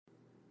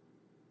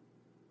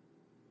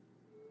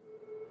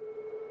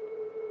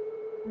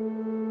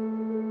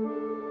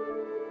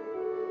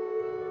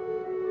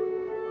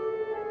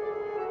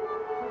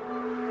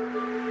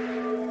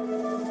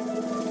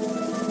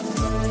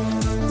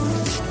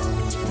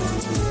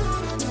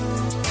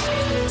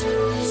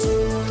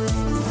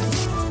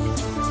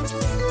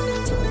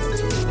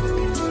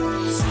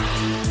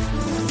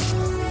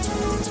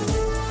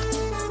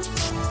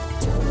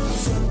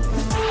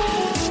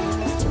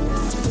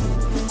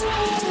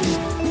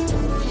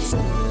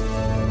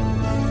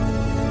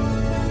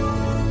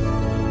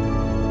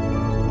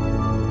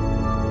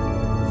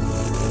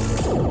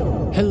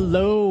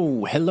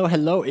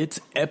Hello. It's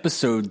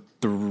episode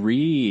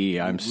 3.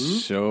 I'm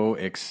so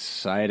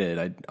excited.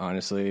 I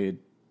honestly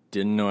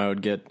didn't know I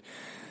would get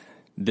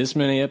this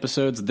many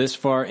episodes this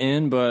far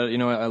in, but you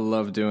know what? I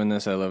love doing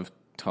this. I love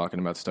talking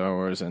about Star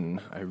Wars,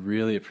 and I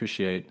really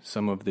appreciate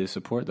some of the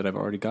support that I've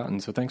already gotten.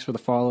 So thanks for the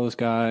follows,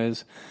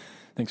 guys.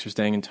 Thanks for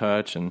staying in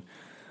touch and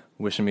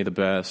wishing me the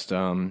best.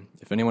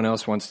 If anyone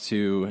else wants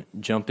to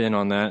jump in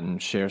on that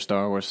and share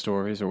Star Wars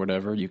stories or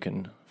whatever, you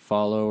can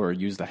follow or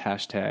use the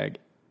hashtag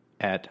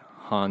at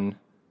Han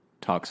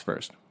Talks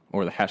First,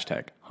 or the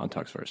hashtag Han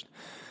Talks First.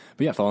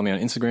 But yeah, follow me on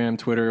Instagram,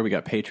 Twitter. We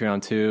got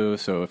Patreon too.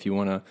 So if you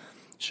want to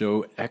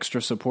show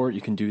extra support,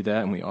 you can do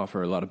that, and we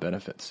offer a lot of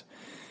benefits.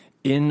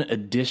 In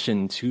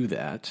addition to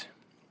that,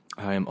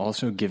 I am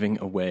also giving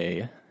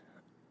away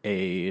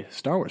a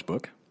Star Wars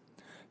book,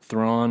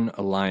 Thrawn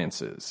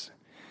Alliances.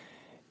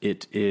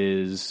 It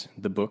is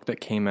the book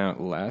that came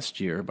out last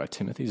year by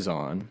Timothy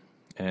Zahn,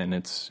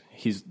 and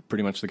he's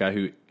pretty much the guy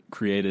who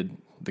created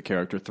the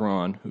character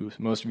Thrawn, who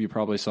most of you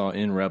probably saw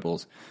in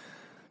Rebels.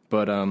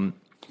 But so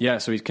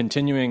he's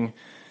continuing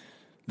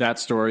that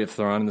story of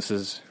Thrawn. This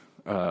is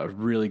a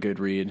really good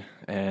read,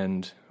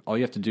 and all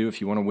you have to do if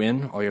you want to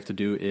win, all you have to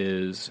do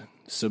is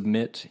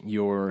submit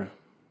your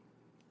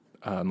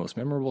most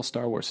memorable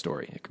Star Wars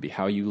story. It could be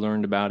how you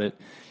learned about it.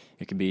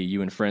 It could be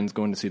you and friends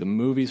going to see the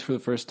movies for the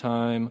first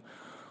time,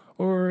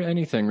 or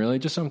anything really,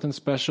 just something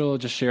special.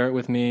 Just share it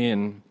with me,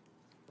 and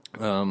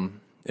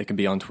it can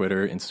be on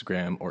Twitter,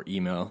 Instagram, or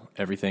email.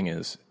 Everything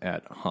is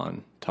at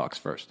Han Talks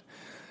First.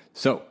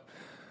 So,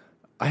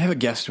 I have a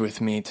guest with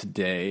me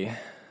today,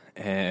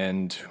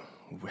 and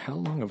how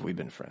long have we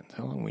been friends?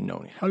 How long have we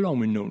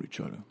known each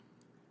other?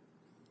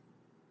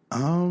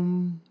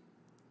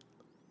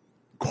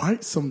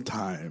 Quite some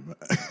time.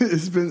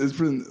 It's been Is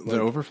it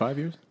over 5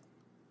 years?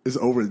 It's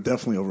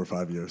definitely over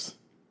 5 years.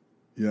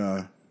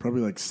 Yeah,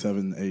 probably like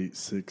 7, 8,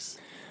 6.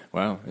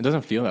 Wow, it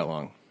doesn't feel that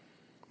long.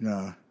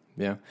 Yeah.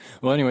 Yeah.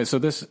 Well, anyway, so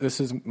this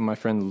is my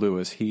friend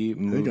Lewis. He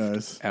moved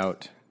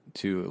out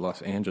to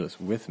Los Angeles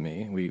with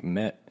me. We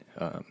met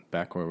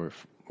back where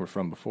we're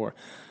from before.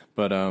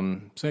 But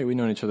we've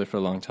known each other for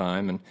a long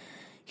time, and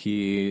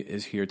he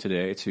is here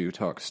today to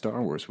talk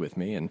Star Wars with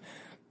me. And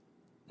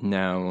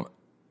now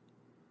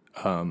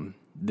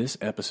this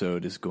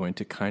episode is going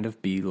to kind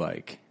of be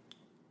like,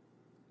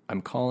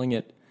 I'm calling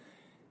it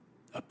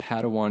a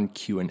Padawan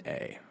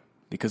Q&A.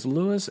 Because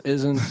Lewis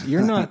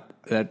you're not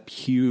that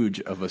huge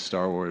of a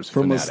Star Wars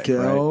fanatic, right? From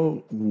a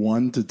scale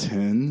 1 to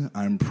 10,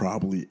 I'm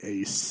probably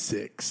a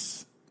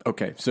 6.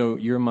 Okay, so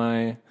you're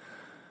my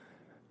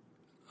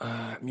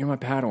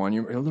Padawan.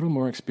 You're a little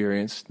more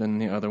experienced than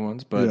the other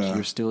ones, but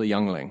you're still a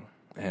youngling,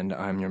 and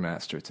I'm your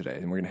master today.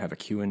 And we're going to have a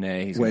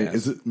Q&A. Wait,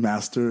 is it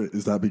master?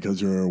 Is that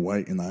because you're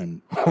white and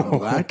I'm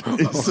black?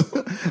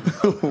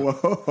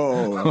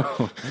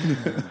 Whoa.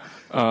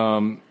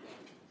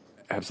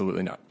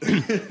 Absolutely not.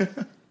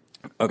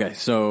 Okay,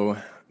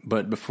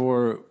 but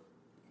before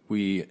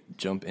we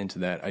jump into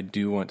that, I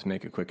do want to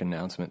make a quick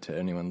announcement to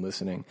anyone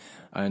listening.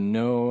 I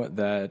know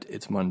that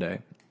it's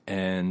Monday,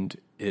 and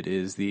it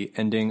is the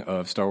ending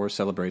of Star Wars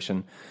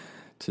Celebration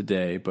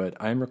today, but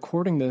I'm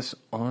recording this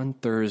on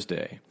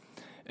Thursday,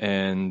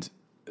 and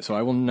so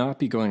I will not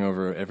be going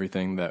over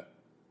everything that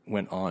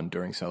went on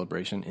during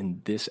Celebration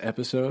in this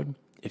episode.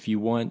 If you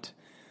want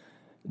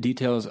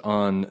details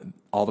on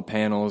all the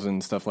panels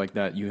and stuff like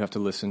that, you have to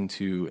listen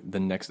to the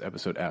next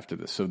episode after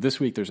this. So this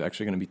week there's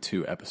actually going to be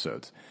 2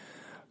 episodes.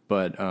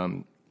 But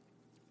I'm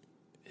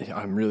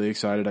really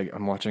excited.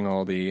 I'm watching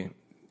all the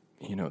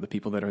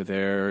people that are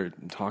there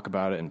talk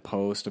about it and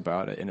post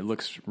about it, and it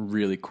looks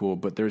really cool.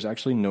 But there's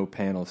actually no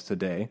panels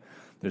today.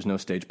 There's no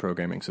stage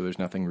programming, so there's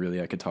nothing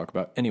really I could talk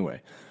about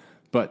anyway.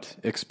 But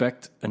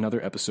expect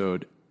another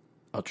episode.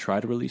 I'll try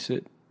to release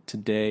it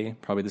today,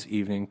 probably this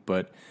evening,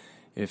 but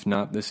if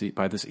not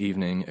by this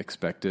evening,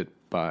 expect it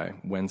by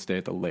Wednesday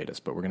at the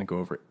latest. But we're going to go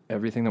over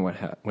everything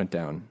that went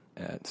down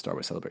at Star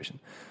Wars Celebration.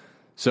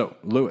 So,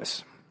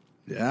 Lewis.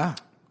 Yeah.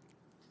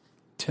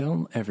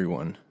 Tell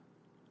everyone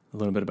a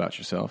little bit about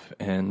yourself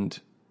and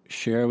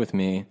share with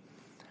me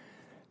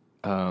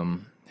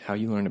how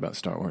you learned about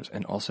Star Wars,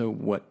 and also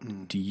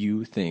what do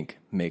you think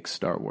makes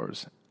Star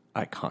Wars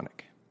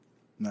iconic?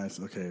 Nice.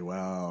 Okay.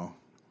 Wow.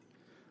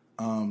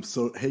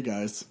 So, hey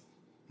guys.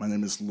 My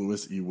name is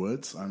Lewis E.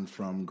 Woods. I'm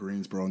from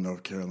Greensboro,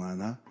 North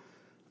Carolina.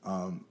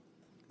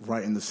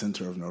 Right in the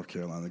center of North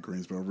Carolina,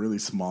 Greensboro. Really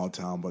small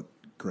town, but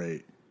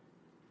great.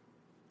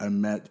 I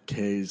met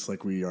Cage,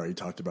 like we already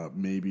talked about,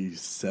 maybe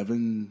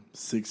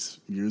 6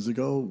 years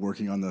ago,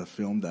 working on the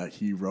film that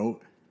he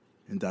wrote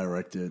and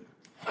directed.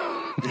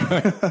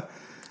 I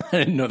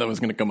didn't know that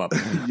was going to come up.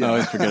 I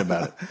always forget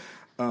about it.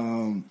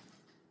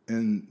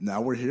 And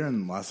now we're here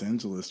in Los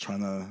Angeles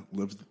trying to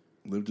live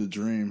the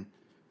dream.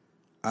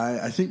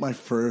 I think my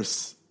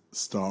first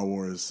Star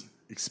Wars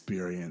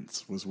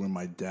experience was when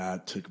my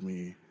dad took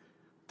me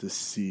to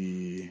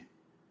see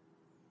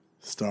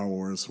Star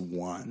Wars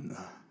 1.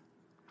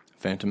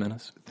 Phantom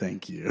Menace?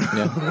 Thank you.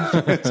 Yeah.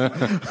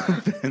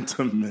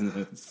 Phantom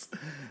Menace.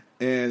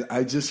 And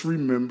I just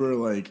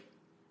remember,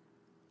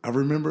 I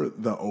remember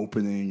the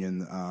opening,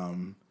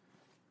 and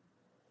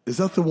is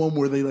that the one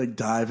where they,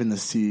 dive in the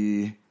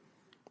sea?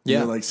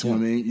 Yeah. They're,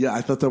 swimming? Yeah,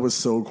 I thought that was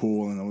so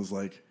cool, and I was,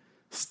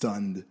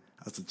 stunned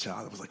as a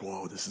child. I was like,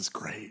 whoa, this is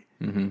great.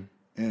 Mm-hmm.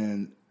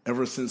 And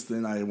ever since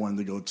then, I wanted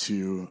to go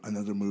to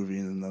another movie,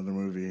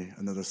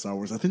 another Star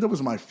Wars. I think that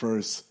was my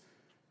first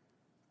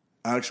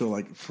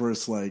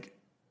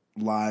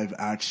live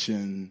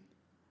action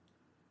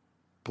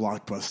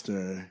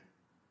blockbuster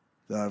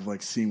that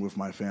I've seen with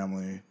my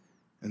family.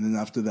 And then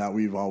after that,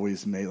 we've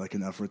always made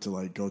an effort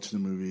to go to the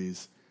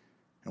movies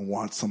and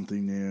watch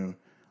something new.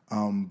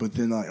 But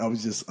then I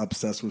was just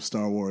obsessed with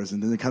Star Wars,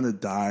 and then it kind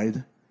of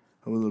died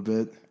a little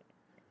bit,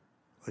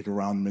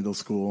 around middle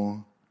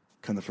school.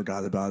 Kind of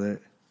forgot about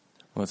it.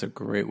 Well, it's a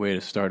great way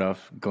to start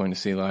off going to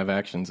see live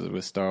actions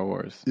with Star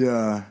Wars.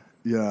 Yeah.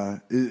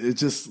 It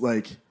just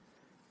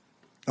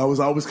I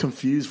was always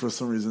confused for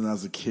some reason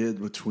as a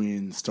kid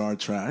between Star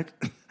Trek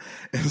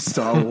and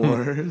Star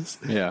Wars.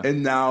 Yeah.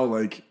 And now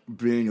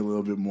being a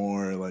little bit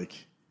more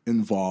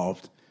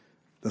involved,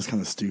 that's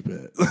kind of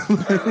stupid.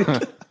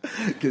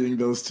 Getting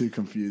those two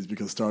confused,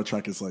 because Star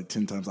Trek is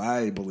 10 times.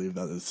 I believe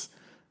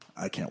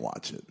I can't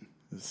watch it.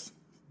 It's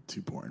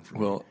too boring for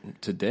me. Well,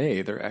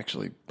 today they're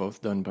actually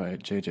both done by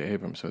J.J.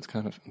 Abrams, so it's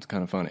kind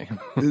of funny.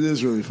 It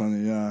is really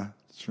funny. Yeah,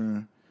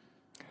 sure.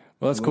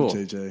 Well, that's cool.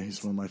 J.J.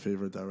 He's one of my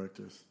favorite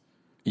directors.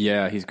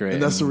 Yeah, he's great.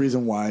 And that's the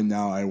reason why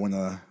now I want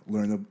to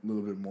learn a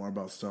little bit more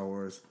about Star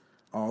Wars.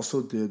 I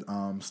also did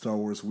Star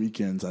Wars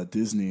weekends at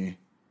Disney,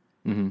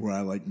 where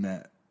I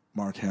met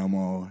Mark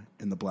Hamill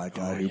and the black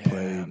guy who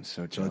played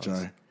Jar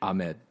Jar.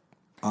 Ahmed.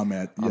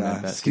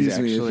 Yeah. Excuse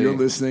me if you're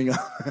listening.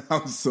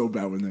 I'm so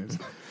bad with names.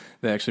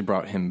 They actually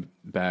brought him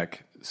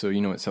back. So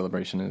you know what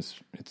Celebration is?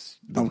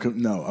 No,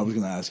 I was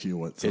going to ask you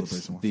what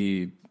Celebration was.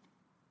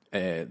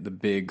 The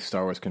big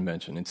Star Wars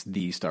convention. It's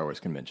the Star Wars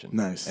convention.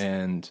 Nice.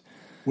 And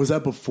was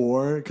that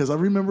before? Because I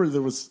remember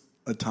there was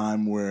a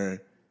time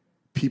where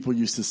people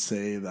used to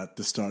say that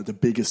the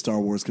biggest Star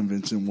Wars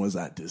convention was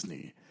at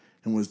Disney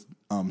and was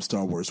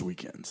Star Wars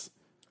weekends.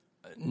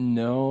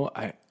 No,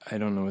 I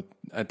don't know.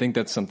 I think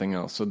that's something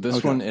else. So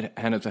this one, it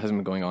hasn't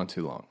been going on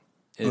too long.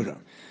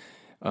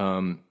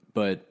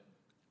 But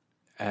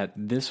at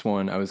this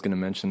one, I was going to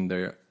mention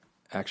they're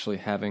actually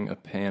having a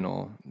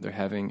panel. They're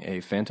having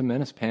a Phantom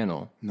Menace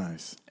panel.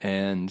 Nice.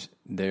 And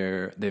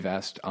they've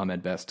asked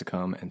Ahmed Best to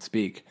come and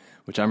speak,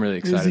 which I'm really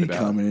excited about. Is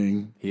he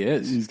coming? He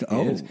is. He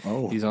is.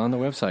 Oh. He's on the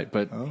website,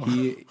 but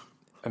he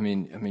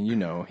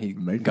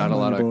got a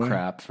lot of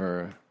crap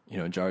for,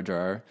 Jar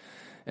Jar,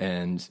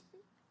 and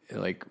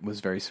was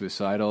very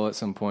suicidal at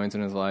some points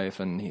in his life,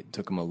 and it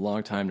took him a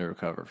long time to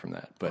recover from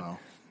that. But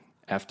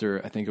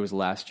after, I think it was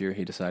last year,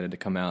 he decided to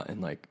come out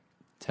and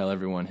tell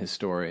everyone his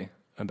story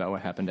about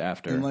what happened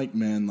after.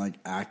 And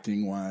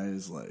acting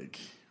wise,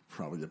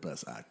 probably the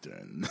best actor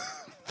in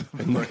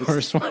the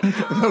first one.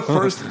 The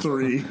first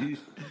three.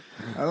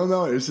 I don't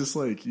know. It's just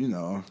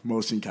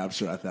motion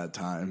capture at that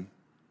time.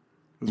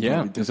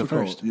 It was the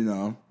first.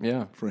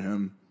 Yeah. For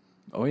him.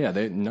 Oh yeah,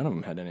 none of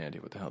them had any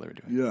idea what the hell they were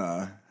doing.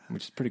 Yeah.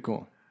 Which is pretty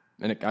cool.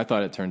 And I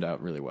thought it turned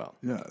out really well.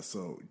 Yeah,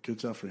 so good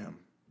job for him.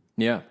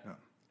 Yeah.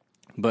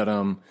 But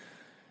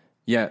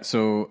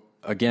so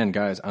again,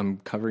 guys, I'm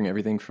covering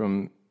everything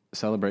from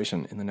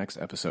Celebration in the next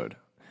episode.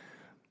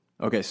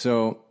 Okay,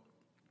 so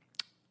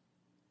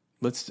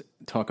let's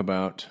talk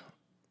about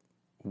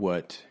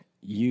what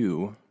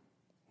you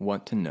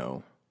want to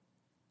know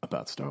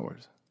about Star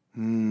Wars.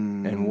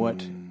 And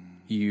what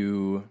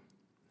you...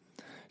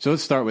 So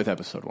let's start with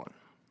episode 1.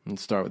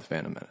 Let's start with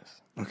Phantom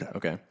Menace.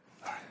 Okay.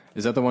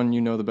 Is that the one you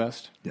know the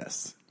best?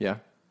 Yes. Yeah?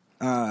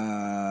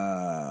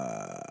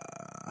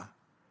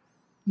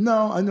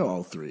 No, I know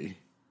all three.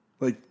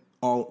 The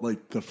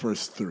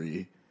first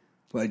three.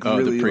 Really,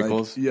 the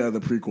prequels? The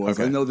prequels.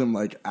 Okay. I know them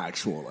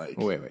actual,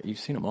 Wait, you've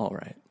seen them all,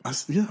 right?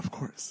 Yeah, of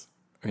course.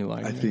 Are you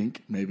lying? I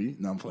think, maybe.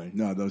 No, I'm playing.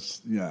 No,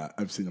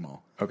 I've seen them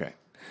all. Okay.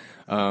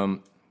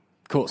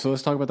 Cool, so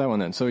let's talk about that one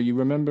then. So you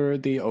remember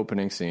the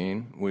opening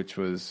scene, which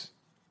was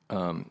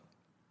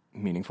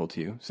meaningful to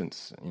you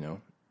since,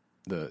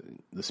 the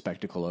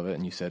spectacle of it,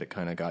 and you said it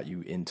kind of got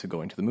you into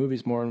going to the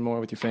movies more and more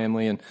with your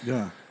family. And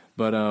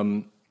but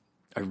so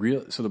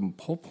the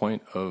whole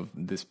point of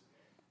this,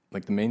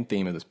 the main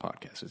theme of this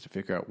podcast, is to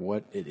figure out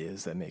what it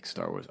is that makes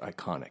Star Wars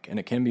iconic, and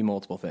it can be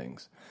multiple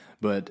things.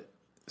 But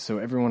so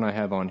everyone I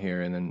have on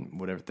here, and then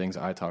whatever things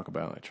I talk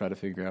about, I try to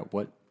figure out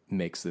what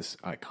makes this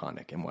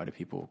iconic, and why do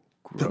people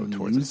grow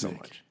towards it so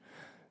much.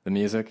 The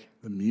music?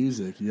 The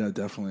music, yeah,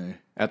 definitely.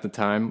 At the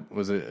time,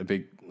 was it a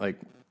big like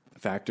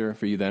factor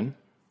for you then?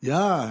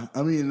 Yeah,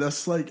 I mean,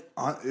 that's like,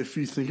 if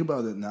you think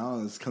about it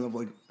now, it's kind of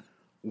like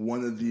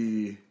one of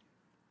the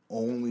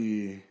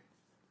only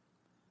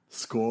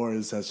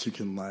scores that you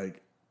can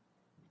like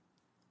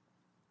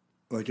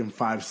in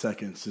 5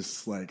 seconds,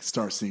 just like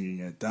start singing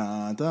it.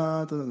 Da,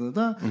 da, da, da,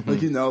 da.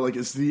 Like, like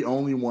it's the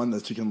only one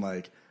that you can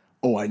like,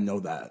 oh, I know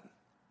that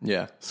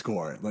Yeah.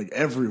 score. Like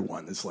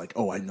everyone is like,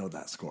 oh, I know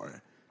that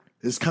score.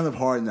 It's kind of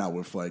hard now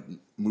with like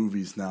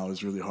movies now.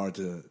 It's really hard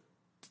to,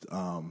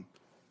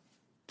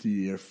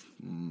 yeah.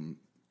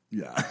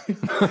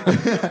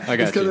 I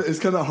got you. It's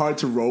kind of hard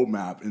to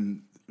roadmap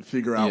and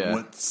figure out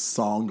what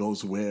song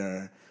goes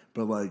where.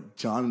 But like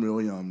John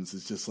Williams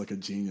is just like a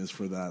genius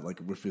for that. Like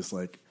with his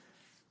like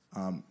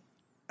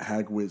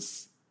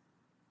Hedwig's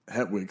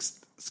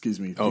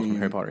theme. Oh, from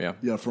Harry Potter, yeah.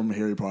 Yeah, from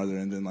Harry Potter,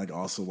 and then like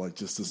also like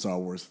just the Star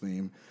Wars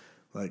theme.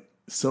 Like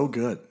so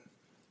good.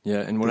 Yeah,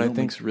 and what I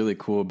think's really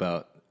cool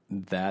about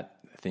that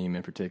theme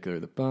in particular,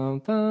 the bum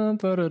bum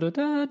ba da da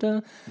da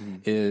da,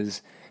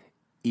 is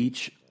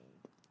each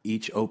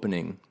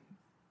opening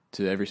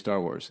to every Star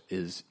Wars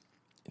it's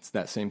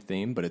that same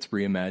theme, but it's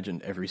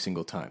reimagined every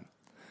single time.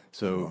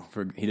 So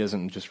he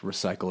doesn't just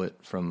recycle it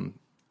from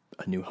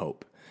A New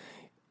Hope.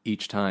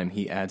 Each time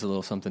he adds a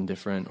little something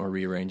different or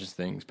rearranges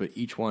things, but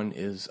each one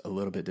is a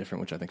little bit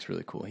different, which I think is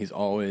really cool. He's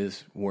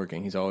always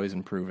working, he's always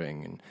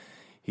improving,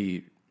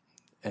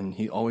 and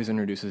he always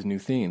introduces new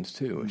themes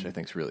too, which I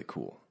think is really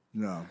cool.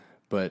 Yeah.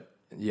 But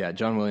yeah,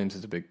 John Williams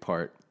is a big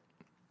part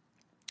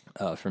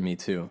for me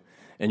too.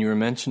 And you were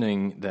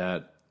mentioning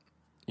that,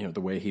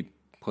 the way he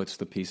puts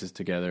the pieces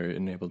together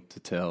and able to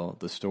tell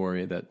the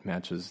story that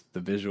matches the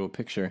visual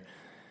picture.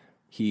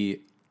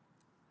 He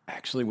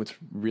actually, what's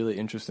really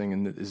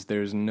interesting is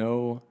there's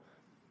no,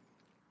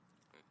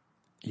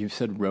 you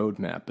said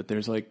roadmap, but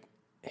there's like,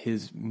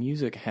 his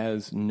music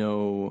has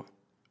no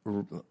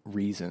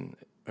reason,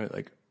 or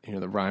like,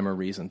 the rhyme or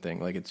reason thing.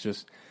 Like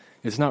it's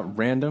not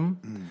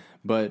random,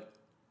 but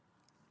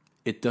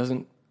it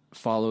doesn't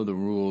follow the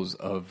rules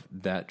of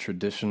that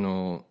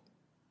traditional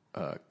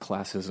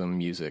classicism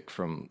music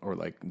or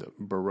like the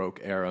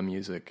Baroque era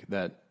music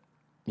that,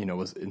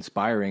 was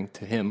inspiring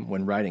to him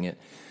when writing it.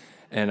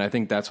 And I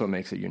think that's what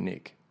makes it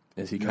unique,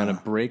 is he kind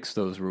of breaks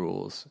those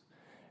rules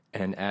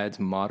and adds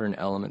modern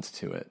elements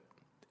to it.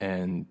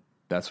 And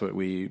that's what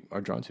we are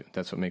drawn to.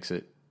 That's what makes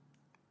it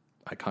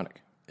iconic,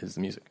 is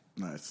the music.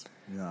 Nice.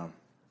 Yeah.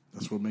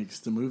 That's what makes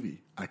the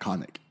movie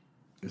iconic.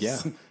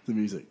 Yeah. The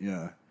music.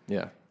 Yeah.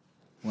 Yeah.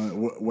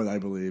 What I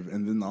believe.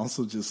 And then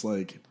also just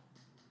like,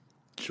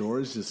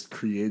 George just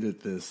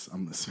created this.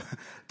 I'm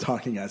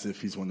talking as if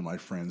he's one of my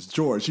friends.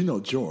 George,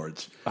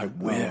 George. I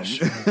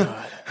wish. Oh my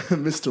God.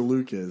 Mr.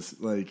 Lucas,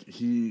 like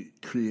he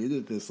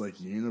created this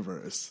like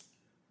universe,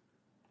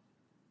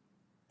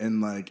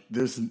 and like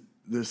there's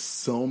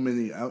so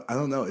many. I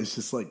don't know. It's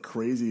just like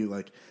crazy.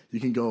 Like you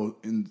can go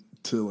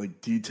into like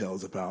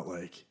details about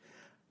like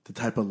the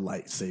type of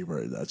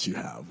lightsaber that you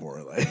have,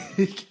 or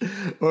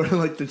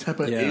like the type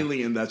of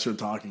alien that you're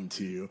talking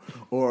to,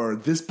 or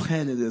this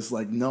planet is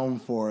like known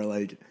for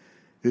like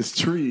its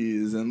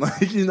trees, and like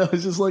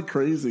it's just like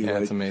crazy. Yeah,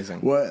 like, it's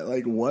amazing.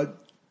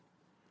 What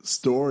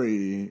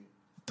story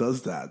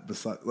does that?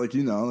 Besides, like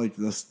like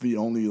that's the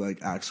only like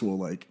actual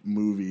like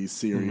movie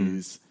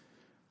series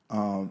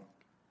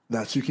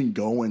that you can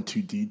go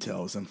into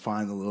details and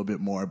find a little bit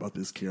more about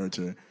this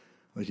character.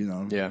 Like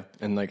Yeah,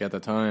 and like at the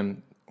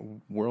time,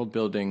 world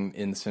building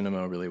in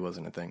cinema really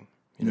wasn't a thing.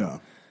 It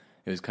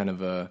was kind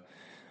of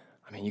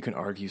you can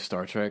argue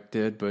Star Trek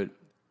did, but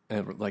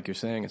like you're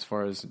saying, as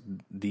far as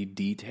the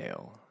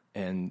detail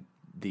and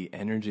the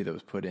energy that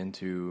was put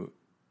into,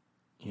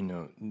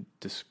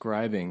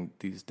 describing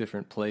these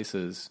different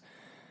places,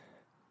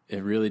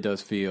 it really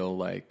does feel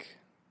like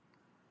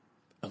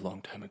a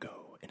long time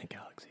ago in a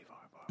galaxy far,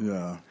 far.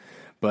 Yeah.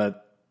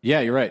 But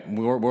yeah, you're right.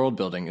 World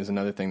building is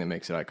another thing that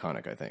makes it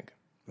iconic, I think,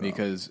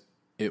 because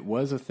it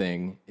was a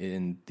thing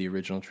in the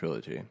original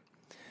trilogy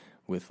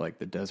with like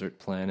the desert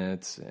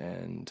planets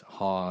and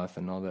Hoth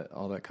and all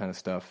that kind of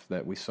stuff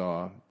that we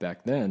saw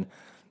back then.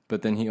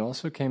 But then he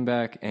also came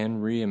back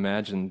and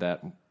reimagined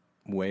that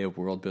way of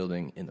world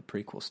building in the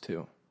prequels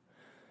too,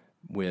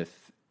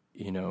 with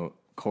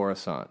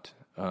Coruscant,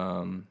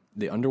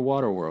 the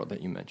underwater world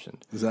that you mentioned.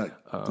 Is that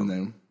the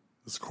name?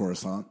 It's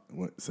Coruscant.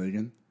 What? Say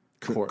again.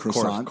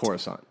 Coruscant.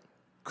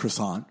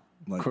 Croissant.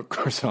 Like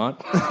Croissant.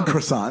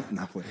 Croissant.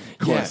 Not like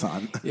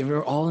Coruscant. Yeah, we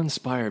were all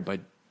inspired by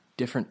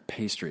different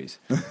pastries.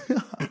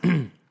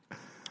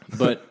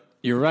 But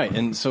you're right.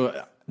 And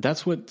so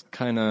that's what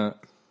kind of,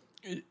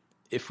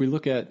 if we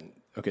look at,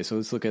 okay, so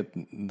let's look at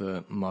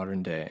the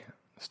modern day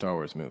Star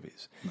Wars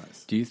movies.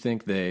 Nice. Do you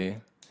think they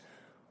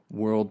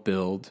world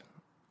build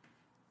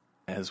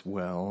as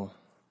well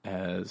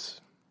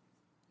as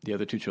the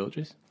other two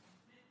trilogies?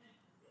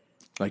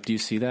 Like, do you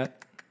see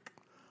that?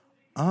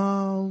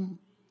 I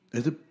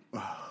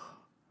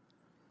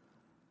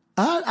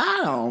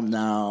I don't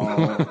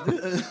know.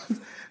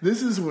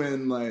 This is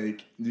when,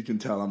 like, you can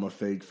tell I'm a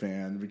fake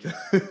fan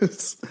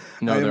because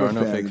No, I am there a are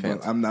no fan, fake but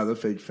fans. I'm not a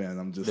fake fan.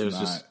 I'm just There's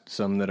not just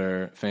some that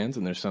are fans,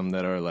 and there's some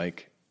that are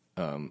like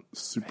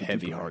super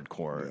heavy, duper.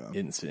 hardcore,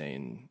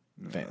 insane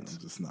fans.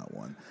 I'm just not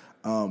one.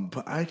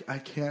 But I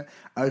can't.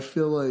 I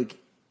feel like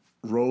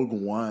Rogue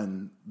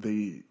One.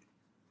 I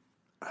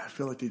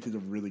feel like they did a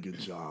really good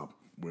job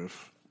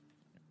with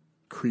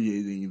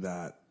creating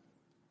that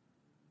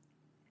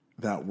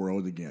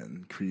world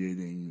again,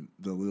 creating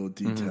the little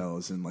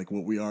details and like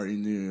what we already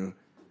knew,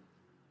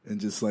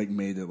 and just like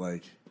made it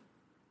like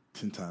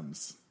 10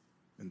 times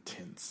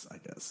intense, I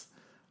guess.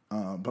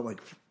 But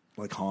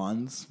like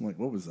Hans, like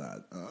what was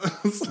that?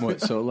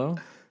 What, Solo?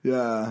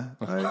 Yeah,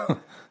 I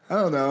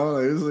don't know.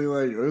 It was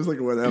like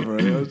whatever.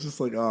 It was just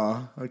like,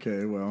 oh,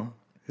 okay, well,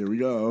 here we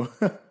go.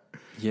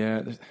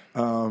 Yeah.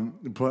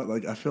 But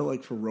like, I feel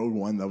like for Rogue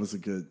One, they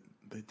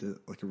did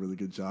like a really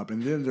good job.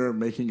 And then they're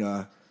making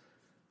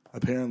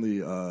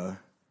apparently a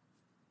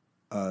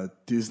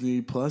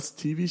Disney Plus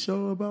TV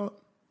show about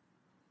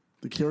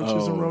the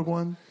characters in Rogue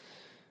One.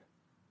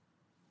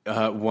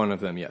 One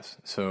of them, yes.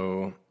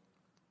 So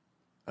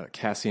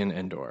Cassian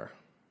Andor.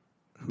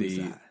 Who's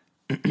that?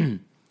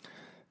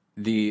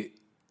 Do you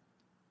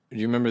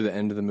remember the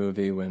end of the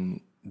movie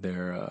when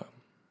they're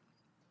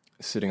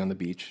sitting on the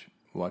beach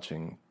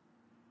watching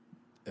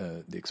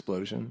the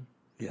explosion?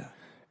 Yeah.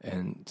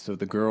 And so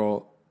the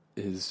girl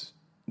is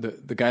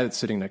the guy that's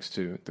sitting next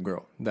to the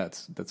girl.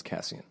 That's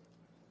Cassian.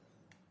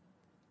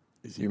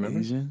 Is he You remember?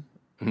 Asian?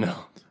 No.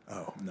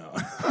 Oh, no.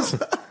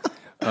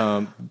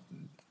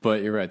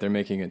 But you're right. They're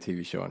making a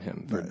TV show on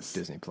him for Nice.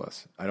 Disney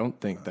Plus. I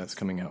don't think that's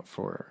coming out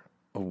for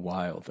a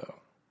while, though.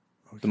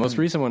 Okay. The most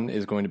recent one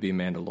is going to be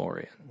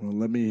Mandalorian.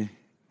 Well,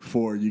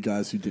 for you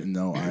guys who didn't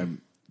know,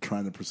 I'm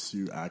trying to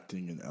pursue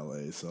acting in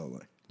LA. So,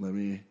 like, let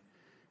me,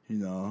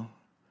 do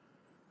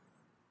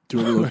a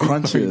little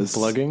crunches.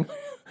 Plugging?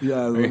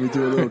 Yeah, let me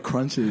do a little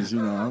crunches,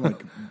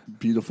 like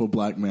beautiful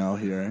black male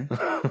here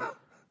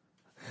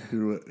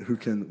who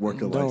can work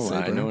a Don't lightsaber.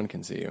 lie. No one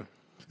can see you.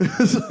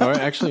 Or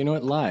actually, you know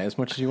what? Lie as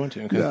much as you want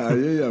to.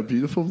 Yeah.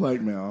 Beautiful black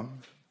male.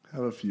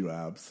 Have a few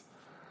abs.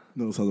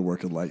 Knows how to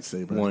work a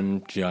lightsaber.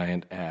 One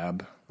giant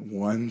ab.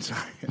 One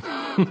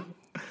giant.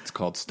 It's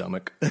called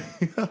stomach.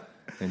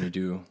 And you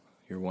do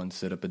your one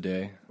sit-up a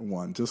day.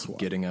 Just one.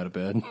 Getting out of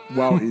bed.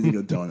 While eating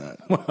a donut.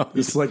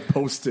 It's like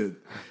posted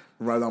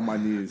right on my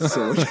knees.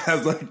 So it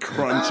has like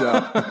crunch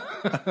up.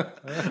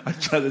 I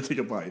try to take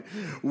a bite.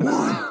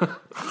 One.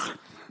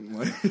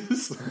 I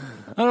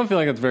don't feel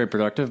like it's very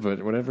productive,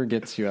 but whatever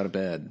gets you out of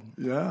bed.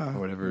 Yeah.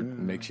 Or whatever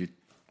makes you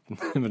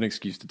have an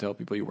excuse to tell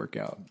people you work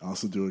out.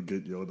 Also do a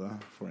good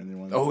Yoda for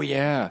anyone. Oh,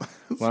 yeah.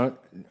 Well, are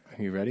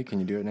you ready? Can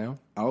you do it now?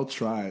 I'll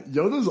try.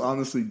 Yoda's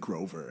honestly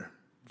Grover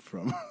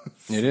from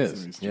It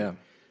is, yeah.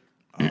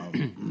 Are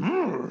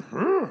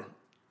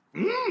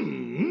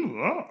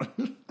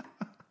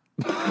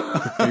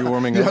you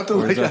warming You up?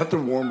 have to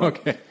warm up.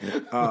 Okay.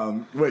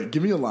 Wait,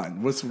 give me a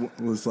line. Was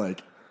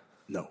like,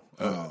 no.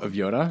 Of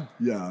Yoda?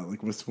 Yeah,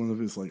 like what's one of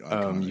his like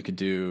iconic? You could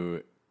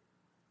do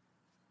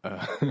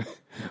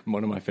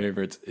one of my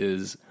favorites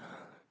is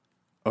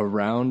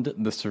around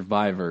the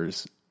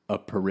survivors, a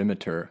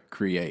perimeter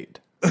create.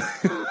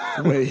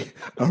 Wait,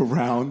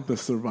 around the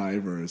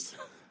survivors.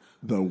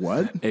 The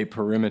what? A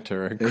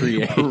perimeter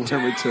create.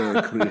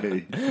 Perimeter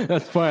create.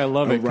 That's why I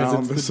love it,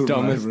 because it's the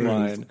dumbest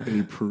line.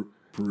 A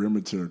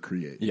perimeter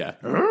create. Yeah.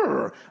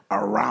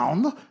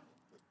 Around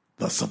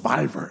the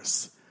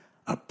survivors,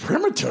 a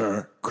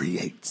perimeter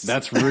creates.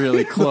 That's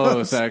really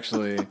close,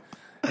 actually.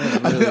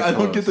 I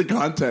don't get the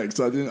context.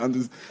 So I didn't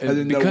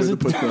know where to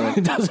put that.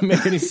 It doesn't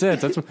make any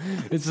sense.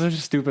 It's such a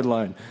stupid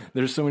line.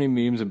 There's so many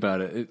memes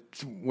about it.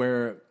 It's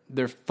where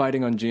they're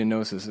fighting on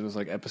Geonosis. It was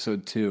like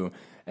episode 2,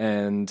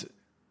 and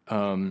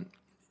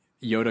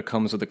Yoda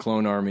comes with a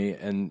clone army,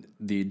 and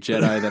the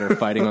Jedi that are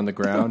fighting on the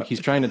ground,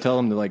 he's trying to tell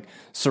them to like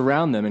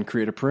surround them and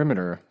create a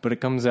perimeter, but it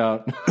comes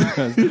out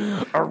as,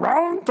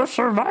 around the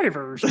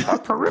survivors, a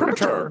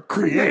perimeter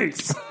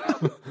creates.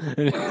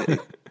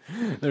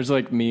 There's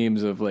like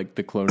memes of like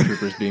the clone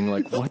troopers being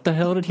like, "What the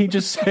hell did he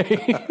just say?"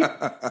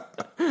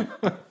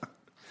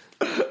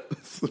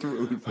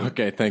 Really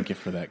okay, thank you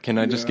for that. Can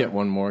I just get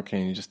one more?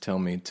 Can you just tell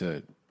me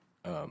to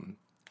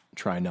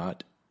try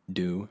not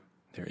do?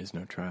 There is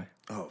no try.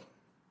 Oh,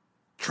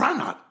 try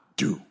not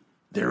do.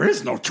 There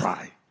is no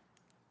try.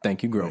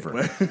 Thank you,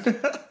 Grover.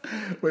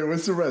 Wait,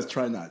 what's the rest?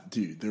 Try not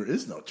do. There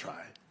is no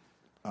try.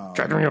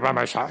 Judging you by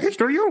my size,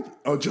 do you?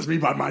 Oh, just me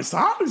by my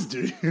size,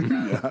 do you?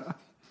 Yeah.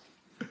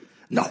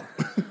 No.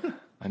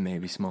 I may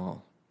be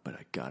small, but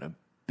I got a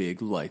big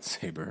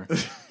lightsaber.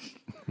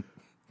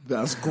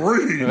 That's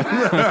green.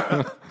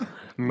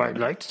 My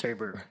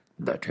lightsaber,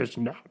 that is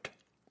not.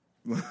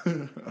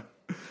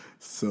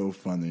 So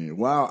funny.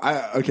 Wow.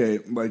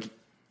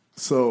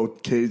 So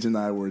Cage and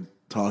I were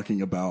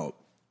talking about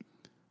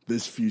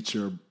this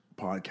future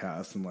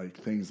podcast and like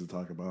things to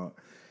talk about.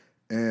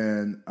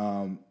 And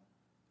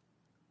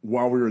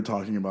while we were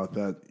talking about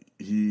that,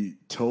 he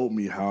told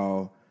me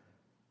how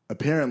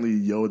apparently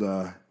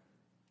Yoda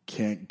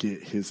can't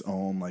get his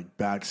own like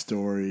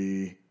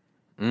backstory,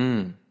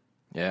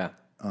 Yeah.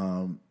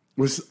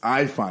 which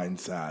I find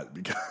sad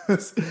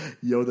because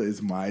Yoda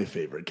is my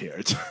favorite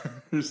character.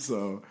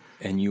 So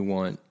And you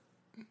want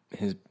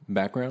his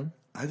background?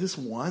 I just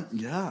want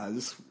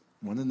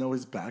to know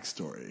his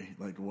backstory.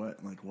 Like what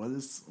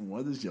is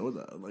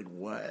Yoda? Like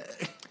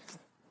what?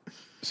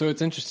 So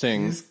it's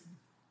interesting. He's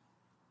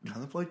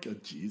kind of like a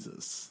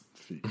Jesus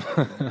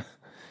figure.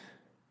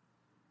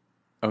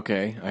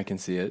 Okay, I can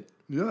see it.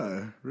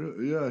 Yeah,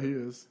 really, yeah, he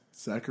is.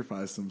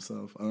 Sacrificed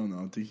himself. I don't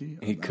know. Did he?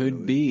 He Not could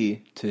really.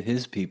 be to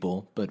his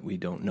people, but we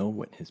don't know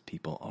what his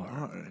people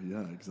are.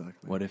 Yeah,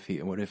 exactly. What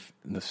if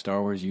the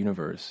Star Wars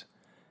universe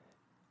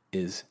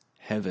is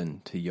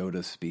heaven to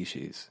Yoda's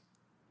species?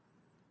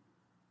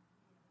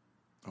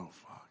 Oh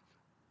fuck!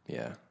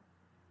 Yeah.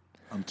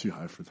 I'm too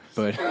high for this.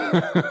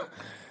 But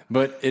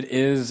but it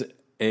is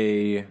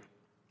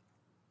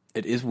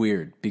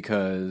weird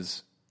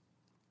because,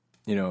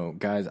 you know,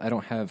 guys, I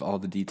don't have all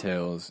the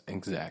details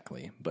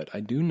exactly, but I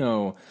do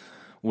know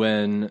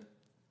when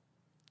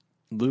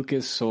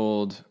Lucas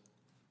sold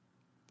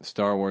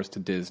Star Wars to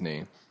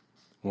Disney,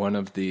 one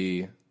of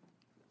the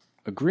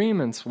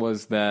agreements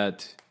was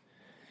that,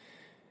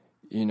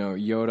 you know,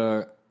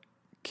 Yoda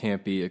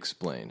can't be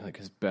explained, like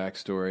his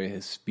backstory,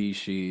 his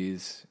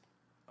species.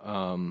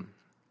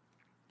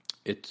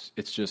 It's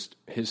just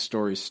his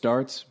story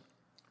starts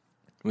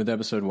with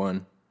episode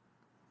 1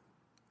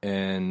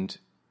 and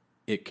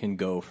it can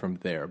go from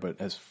there.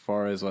 But as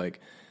far as like,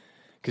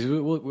 because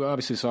we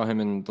obviously saw him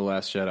in The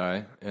Last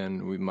Jedi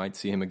and we might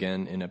see him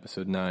again in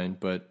episode 9,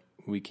 but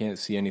we can't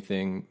see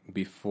anything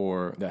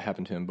before that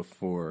happened to him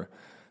before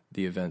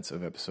the events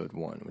of episode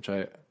 1, which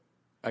I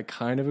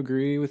kind of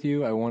agree with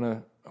you. I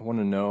want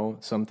to know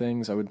some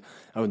things. I would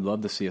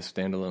love to see a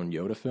standalone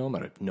Yoda film.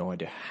 I have no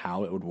idea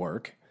how it would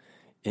work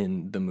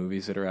in the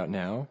movies that are out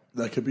now.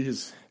 That could be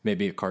his.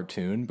 Maybe a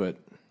cartoon, but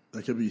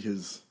That could be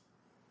his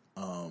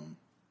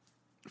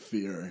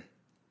fear.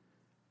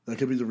 That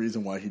could be the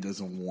reason why he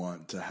doesn't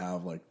want to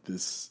have like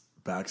this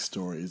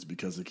backstory, is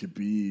because it could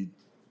be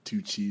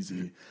too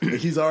cheesy. Like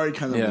he's already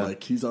kind of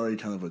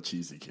a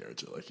cheesy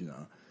character, like, you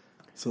know.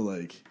 So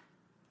like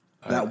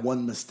that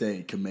one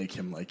mistake can make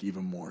him like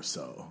even more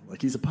so.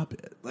 Like he's a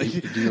puppet. Like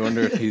do you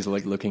wonder if he's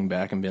like looking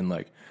back and being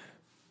like,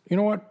 you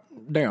know what?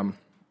 Damn,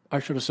 I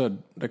should have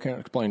said they can't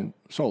explain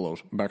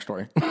Solo's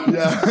backstory.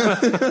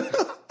 Yeah.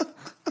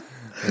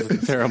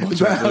 That's a terrible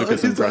George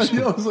Lucas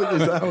impression. I was like,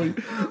 is that how he...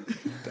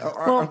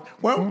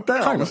 Well,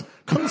 damn, it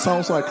kind of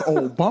sounds like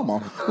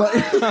Obama.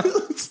 Like,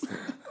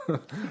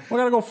 We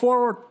gotta go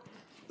forward.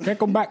 Can't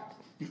go back.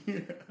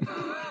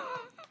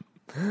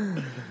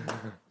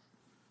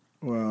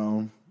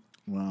 Well,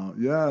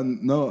 yeah,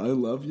 no, I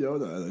love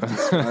Yoda.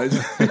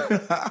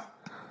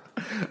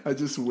 I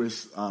just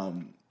wish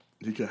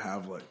he could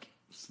have like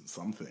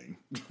something.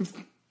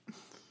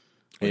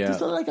 Yeah.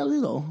 Just like a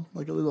little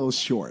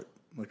short.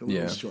 Like a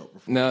little short.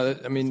 Before. No,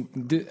 I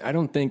mean, I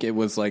don't think it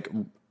was like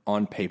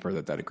on paper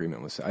that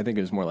agreement was. I think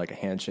it was more like a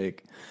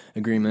handshake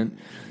agreement.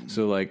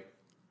 So, like,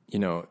 you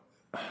know,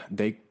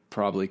 they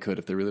probably could,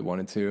 if they really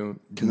wanted to,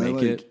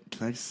 make it.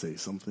 Can I say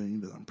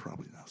something that I'm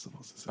probably not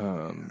supposed to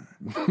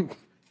say?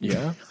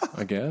 Yeah,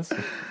 I guess.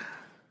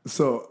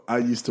 So I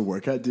used to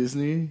work at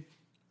Disney,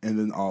 and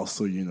then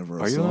also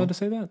Universal. Are you allowed to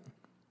say that?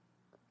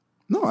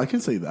 No, I can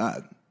say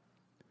that.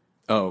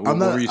 Oh, I'm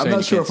what were you saying? not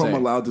You sure can't if I'm say?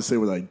 allowed to say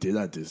what I did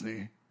at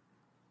Disney.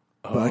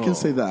 But I can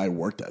say that I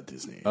worked at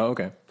Disney. Oh,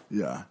 okay.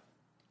 Yeah.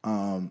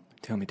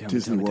 Tell me.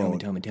 Disney World.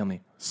 Tell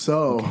me.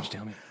 So Can't you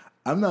tell me?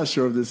 I'm not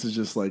sure if this is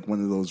just like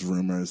one of those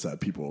rumors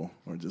that people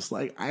are just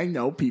like, I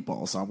know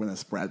people, so I'm going to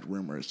spread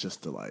rumors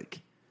just to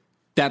like.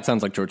 That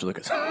sounds like George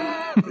Lucas.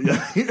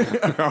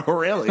 Oh,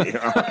 really?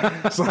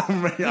 So,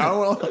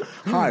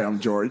 hi, I'm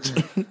George.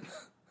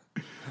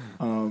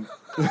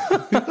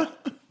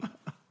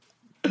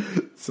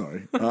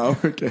 Sorry.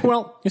 Okay.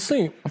 Well, you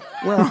see,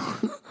 Well,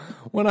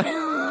 when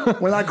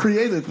I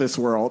created this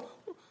world,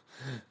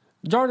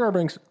 Jar Jar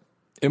Binks,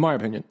 in my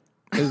opinion,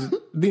 is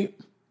the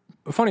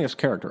funniest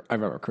character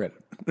I've ever created.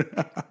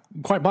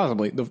 Quite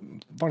possibly the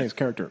funniest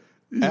character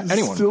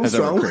anyone still has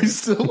ever sound created.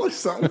 still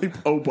sound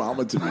like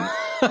Obama to me.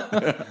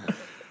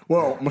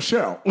 Well,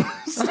 Michelle.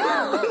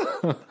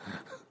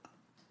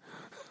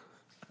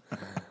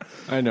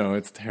 I know,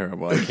 it's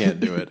terrible. I can't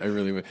do it. I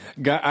really would.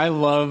 I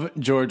love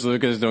George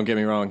Lucas. Don't get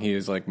me wrong. He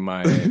is like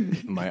my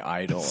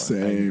idol.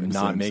 I'm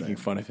not making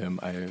fun of him.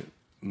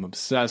 I'm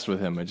obsessed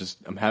with him.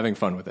 I'm having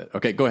fun with it.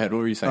 Okay, go ahead. What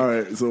were you saying? All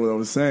right. So what I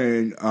was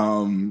saying,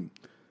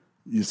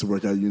 used to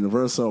work at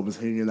Universal. I was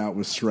hanging out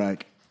with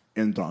Shrek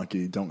and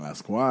Donkey. Don't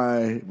ask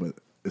why, but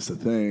it's a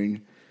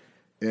thing.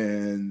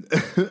 And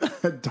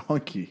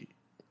Donkey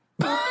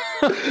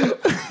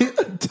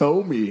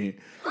told me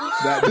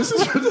that this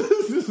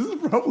is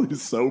probably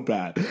so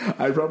bad.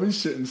 I probably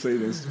shouldn't say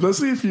this,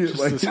 especially if you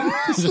like.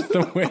 Just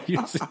the way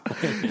you say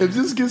it. If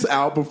this gets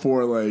out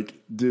before like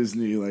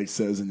Disney like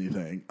says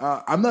anything,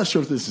 I'm not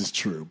sure if this is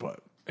true, but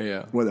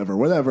Yeah.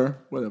 whatever.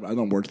 I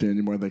don't work there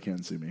anymore. They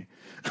can't sue me.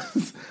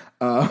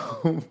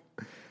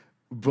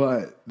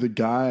 But the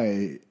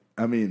guy,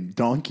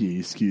 Donkey,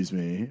 excuse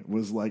me,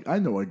 was like, I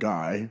know a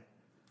guy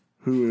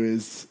who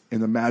is an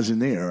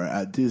Imagineer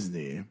at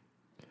Disney.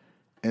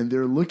 And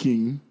they're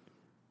looking,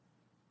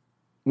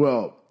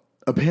 well,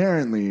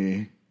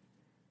 apparently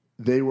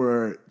they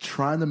were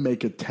trying to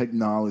make a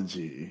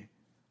technology,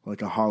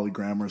 like a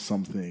hologram or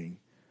something,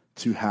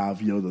 to have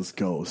Yoda's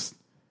ghost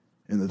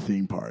in the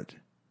theme park.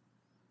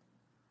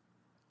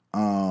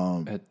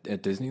 At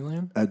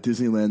Disneyland? At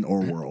Disneyland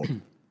or World.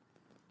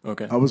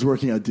 Okay. I was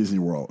working at Disney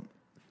World.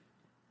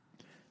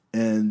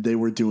 And they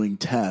were doing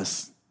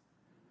tests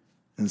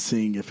and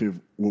seeing if it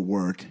would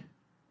work.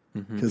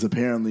 Because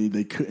apparently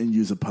they couldn't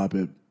use a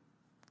puppet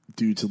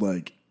due to,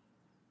 like,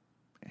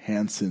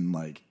 Hanson,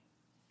 like,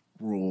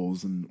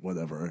 rules and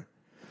whatever.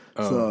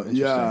 Oh, So,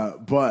 yeah,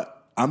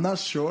 but I'm not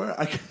sure.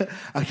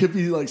 I could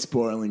be, like,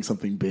 spoiling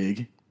something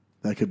big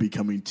that could be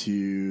coming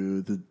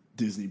to the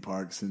Disney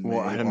parks in May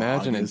I'd or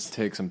imagine August. it'd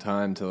take some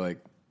time to, like,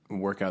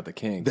 work out the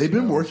kinks. They've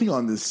been working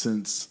on this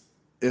since,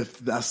 if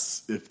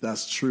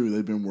that's true,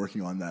 they've been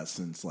working on that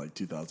since, like,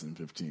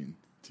 2015,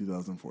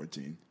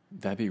 2014.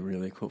 That'd be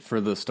really cool.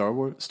 For the Star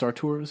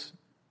Tours?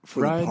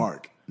 For ride? the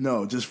park.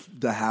 No,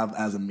 just to have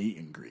as a meet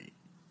and greet.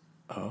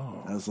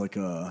 Oh. As like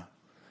Then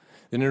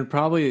it would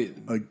probably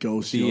a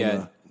ghost be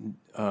Yoda.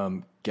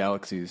 at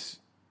Galaxy's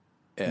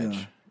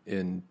Edge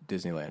in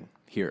Disneyland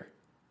here,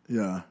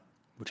 Yeah.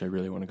 which I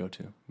really want to go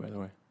to, by the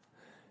way.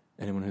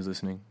 Anyone who's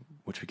listening,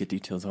 which we get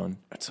details on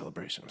at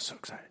Celebration. I'm so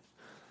excited.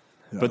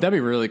 Yeah. But that'd be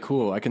really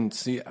cool. I can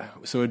see.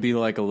 So it'd be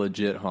like a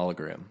legit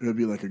hologram. It would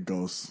be like a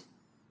ghost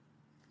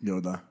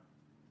Yoda.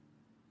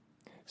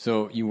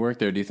 So you work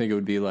there. Do you think it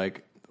would be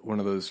like one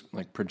of those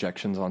like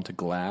projections onto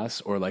glass,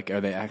 or like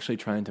are they actually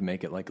trying to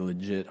make it like a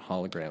legit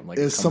hologram? Like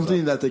It's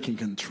something that they can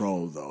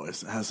control, though.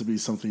 It has to be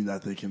something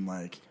that they can,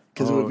 like,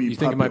 because it would be. You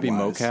think it might be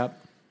puppet-wise. mocap?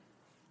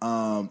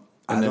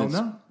 I don't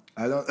know.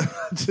 I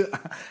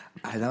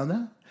don't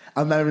know.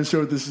 I'm not even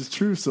sure if this is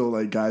true. So,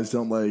 like, guys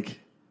don't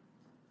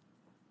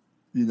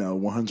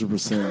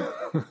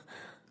 100%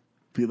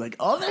 be like,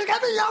 oh, there's got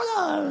to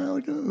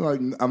be Yoda.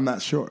 Like, I'm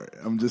not sure.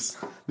 This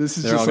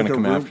is They're just all like gonna a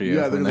come room. after you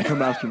Yeah, they're when gonna they-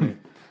 come after me.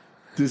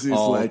 Disney's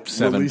All like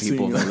 7 releasing,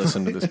 people that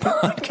listen to this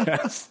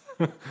podcast.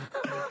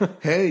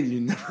 Hey,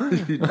 you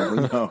never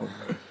know.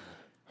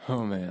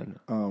 Oh man.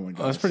 Oh my Oh,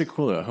 god, that's pretty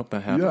cool. Though. I hope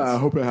that happens. Yeah, I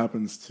hope it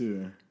happens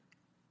too.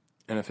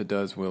 And if it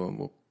does,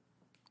 we'll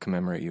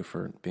commemorate you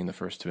for being the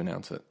first to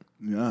announce it.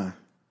 Yeah,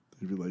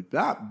 they'd be like,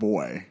 that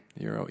boy.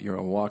 You're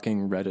a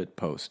walking Reddit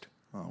post,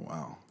 Oh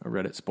wow. a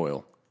Reddit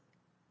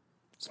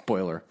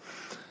spoiler.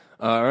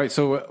 All right,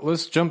 so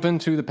let's jump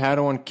into the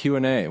Padawan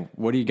Q&A.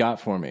 What do you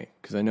got for me?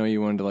 Because I know you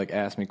wanted to like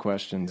ask me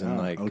questions and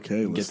like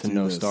okay, get let's to do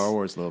know this. Star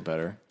Wars a little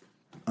better.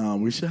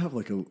 We should have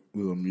like a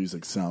little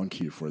music sound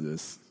cue for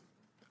this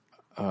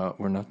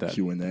We're not that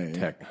Q&A.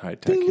 high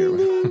tech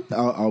here.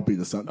 I'll be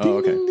the sound. Oh,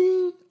 okay. Ding,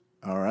 ding.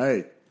 All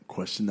right.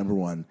 Question number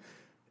 1.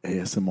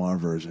 ASMR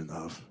version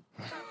of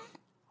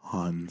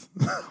Hans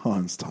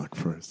talk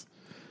first.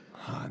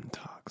 Han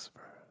talks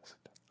first.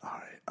 All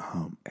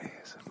right.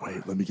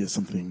 Wait, let me get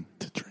something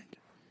to drink.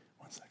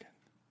 1 second.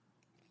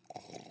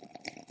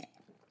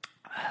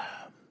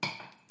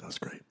 That was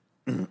great.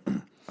 Okay,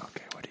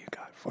 what do you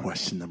got for me?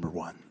 Question number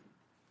 1.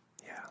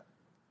 Yeah.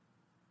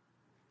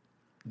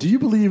 Do you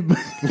believe?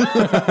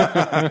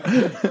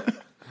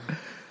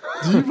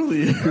 Do you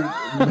believe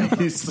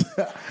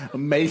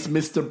Mace,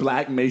 Mr.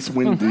 Black, Mace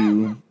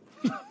Windu,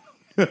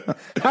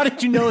 How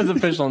did you know his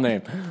official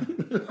name?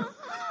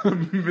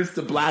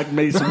 Mr. Black,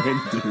 Mace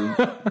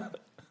Windu,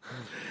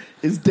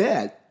 is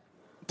dead?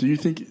 Do you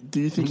think he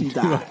Do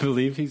I died?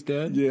 believe he's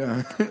dead?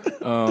 Yeah.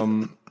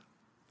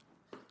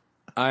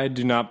 I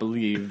do not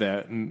believe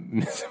that.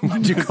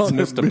 What'd you call him,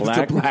 Mr.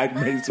 Black? Mr. Black,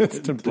 Mace Windu.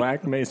 Mr.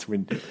 Black Mace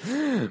Windu.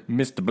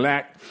 Mr.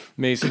 Black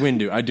Mace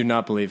Windu. I do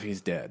not believe he's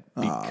dead.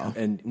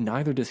 And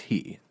neither does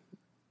he.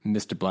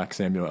 Mr. Black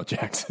Samuel L.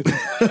 Jackson.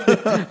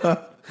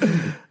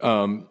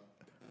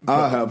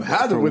 I have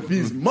had it with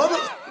these mother.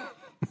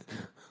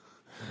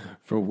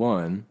 For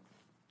one,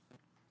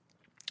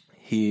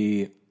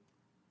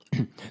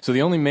 so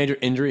the only major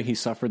injury he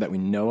suffered that we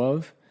know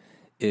of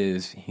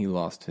is he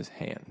lost his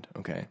hand,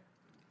 okay?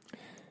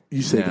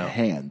 You said Now,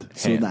 hand,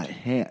 so hand. not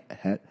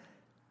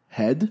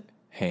head.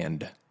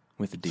 Hand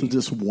with a D. So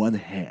just one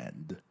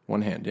hand.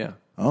 One hand, yeah.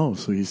 Oh,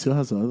 so he still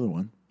has another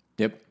one.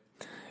 Yep.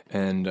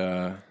 And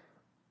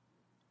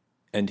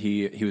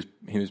he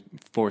was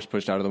force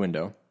pushed out of the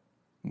window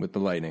with the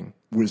lightning.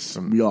 Which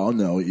we all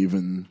know,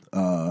 even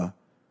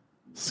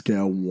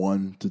scale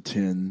 1 to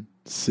 10,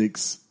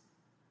 6.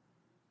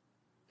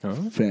 Huh?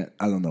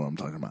 I don't know what I'm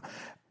talking about.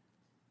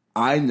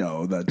 I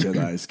know that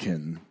Jedis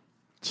can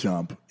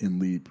jump and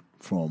leap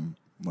from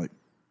like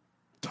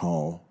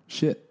tall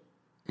shit.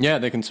 Yeah,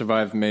 they can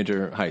survive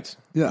major heights.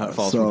 Yeah,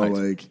 falls so from heights.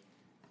 like,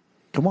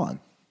 come on.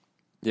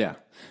 Yeah.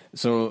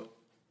 So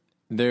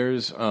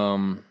there's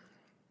so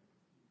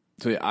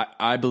yeah,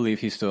 I believe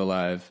he's still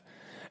alive,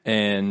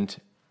 and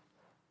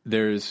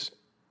I've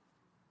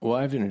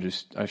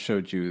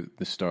showed you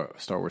the Star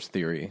Wars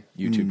Theory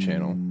YouTube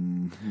channel.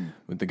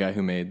 with the guy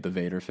who made the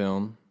Vader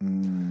film.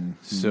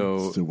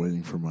 So Still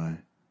waiting for my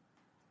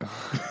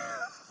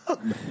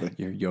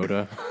your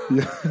Yoda.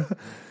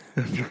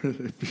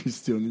 if you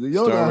still need a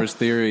Yoda. Star Wars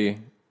Theory,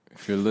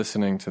 if you're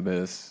listening to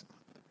this,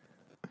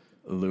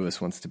 Lewis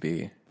wants to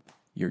be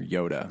your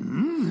Yoda.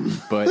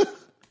 But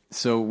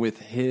so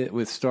with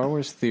Star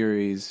Wars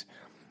Theory's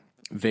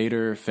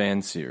Vader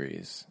fan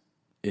series,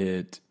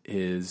 it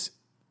is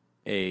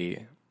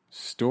a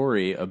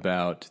story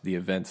about the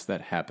events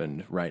that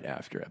happened right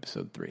after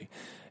Episode 3.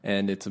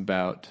 And it's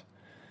about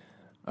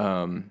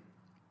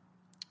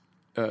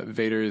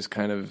Vader is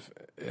kind of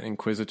an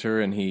inquisitor,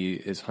 and he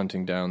is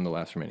hunting down the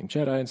last remaining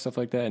Jedi and stuff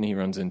like that, and he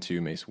runs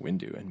into Mace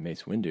Windu, and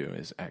Mace Windu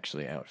is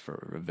actually out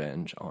for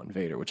revenge on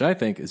Vader, which I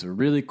think is a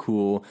really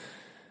cool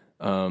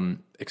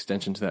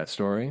extension to that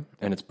story,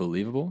 and it's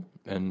believable,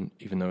 and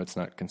even though it's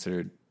not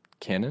considered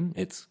canon,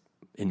 it's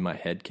in my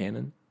head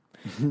canon.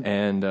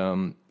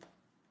 And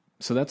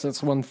so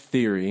that's one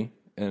theory,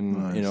 and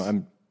nice. you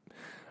know,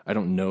 I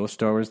don't know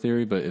Star Wars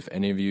Theory, but if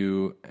any of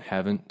you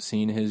haven't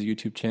seen his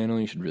YouTube channel,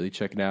 you should really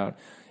check it out.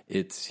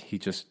 He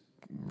just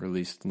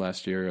released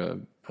last year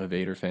a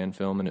Vader fan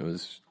film, and it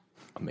was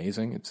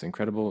amazing. It's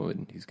incredible,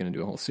 and he's going to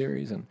do a whole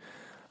series. And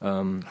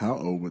how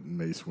old would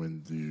Mace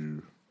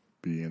Windu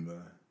be in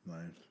the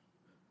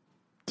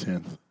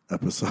 10th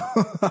episode?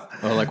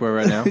 Oh, like where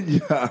right now?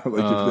 Yeah,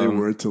 like if they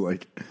were to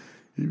like,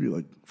 he'd be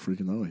like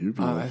freaking old. He'd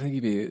be I think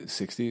he'd be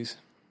 60s.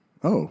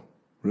 Oh,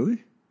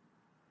 really?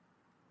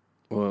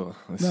 Well,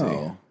 let's see.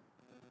 No.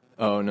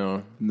 Oh,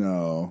 no.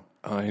 No.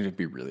 Oh, he'd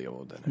be really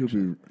old then. He'll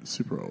be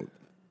super old.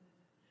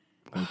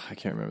 I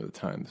can't remember the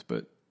times,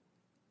 but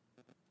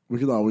We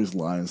could always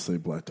lie and say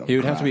black don't he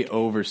would crack. have to be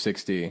over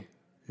 60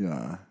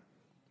 Yeah.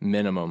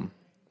 minimum.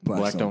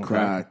 Black don't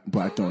crack.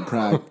 Black don't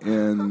crack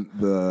in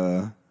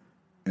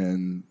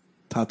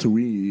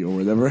Tatooine or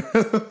whatever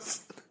it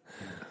is.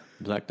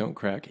 Black don't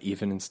crack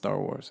even in Star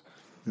Wars.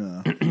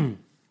 Yeah.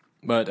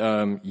 But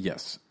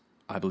yes,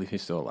 I believe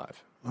he's still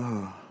alive.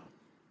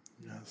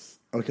 Yes.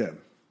 Okay.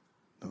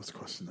 That was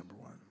question number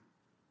 1.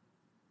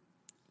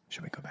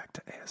 Should we go back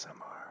to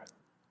ASMR?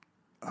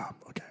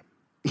 Okay.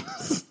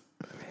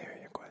 Let me hear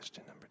your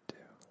question number 2.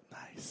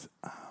 Nice.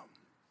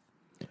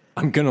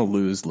 I'm going to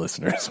lose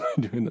listeners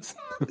by doing this.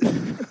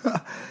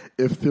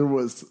 If there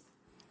was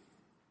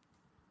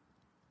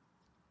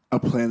a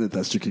planet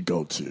that you could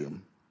go to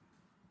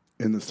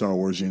in the Star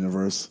Wars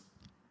universe,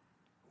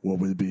 what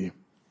would it be?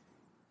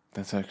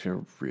 That's actually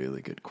a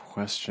really good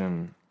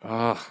question.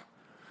 All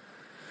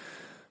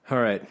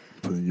right.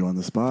 Putting you on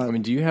the spot. I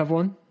mean, do you have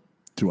one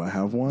do I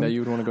have one that you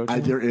would want to go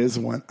to? There is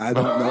one. I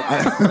don't know.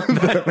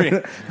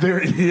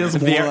 There is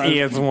one. There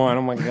is one.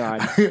 Oh, my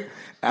God.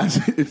 As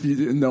if you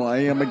didn't know, I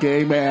am a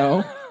gay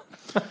male.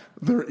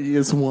 There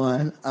is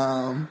one.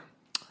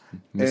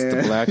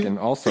 Mr. Black and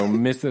also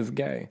Mrs.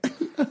 Gay.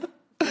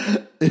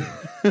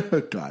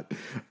 God.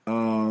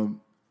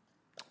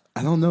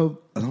 I don't know.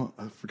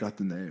 I forgot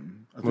the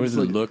name. I think What does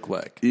it's it look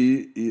like?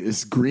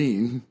 It's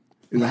green.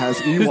 And it has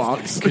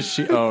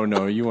Ewoks. Oh,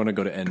 no, you want to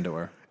go to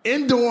Endor.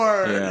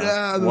 Indoor.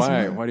 Yeah. That's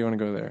Why? Why do you want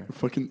to go there?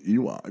 Fucking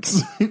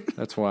Ewoks.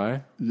 That's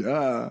why?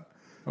 Yeah.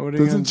 What are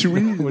you Doesn't gonna,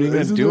 Chewie? What are you going to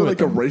isn't do there with like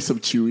a them? race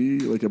of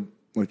Chewie? Like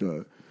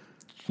a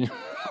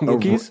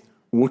Wookiees?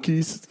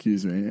 Wookiees?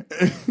 Excuse me.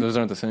 Those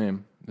aren't the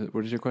same.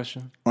 What is your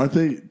question? Aren't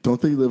they? Don't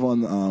they live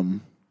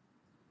on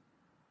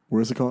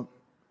where is it called?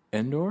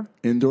 Endor?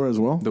 Indoor as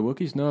well? The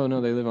Wookiees? No,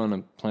 they live on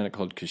a planet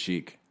called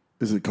Kashyyyk.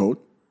 Is it cold?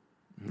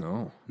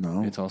 No.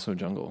 No? It's also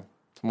jungle.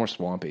 It's more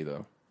swampy,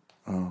 though.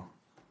 Oh.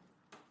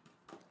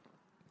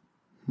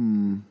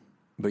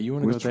 But you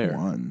want to go Which there.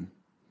 one?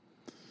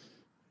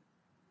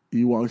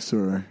 Ewoks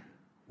or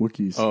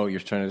Wookiees? Oh, you're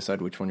trying to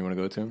decide which one you want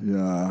to go to?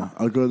 Yeah.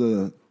 I'll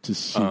go to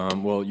Sheik.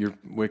 Well, you're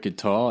wicked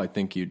tall. I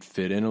think you'd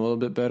fit in a little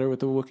bit better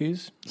with the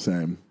Wookiees.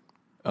 Same.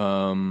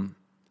 And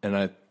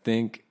I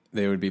think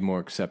they would be more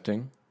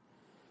accepting.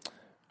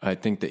 I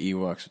think the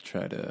Ewoks would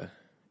try to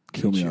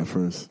Kill me you. at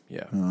first.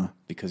 Yeah.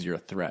 Because you're a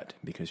threat.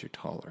 Because you're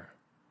taller.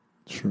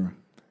 Sure.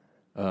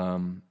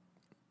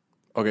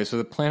 Okay, so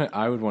the planet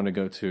I would want to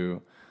go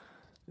to,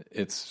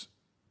 it's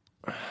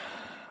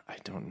I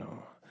don't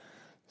know.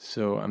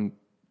 So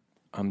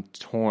I'm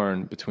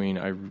torn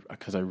between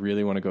because I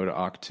really want to go to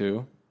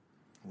Ahch-To,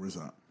 Where's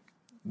that?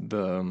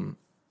 the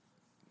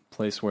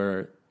place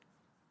where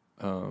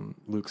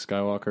Luke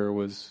Skywalker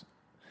was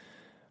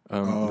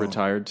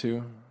retired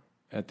to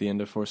at the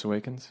end of Force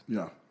Awakens.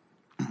 Yeah.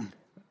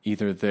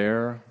 Either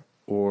there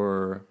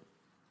or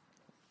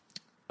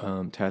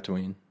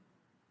Tatooine,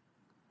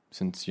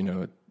 since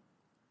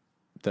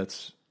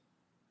that's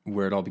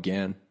where it all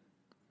began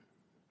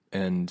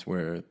and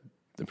where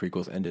the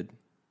prequels ended.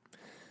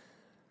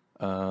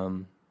 I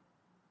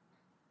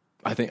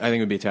think it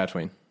would be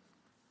Tatooine.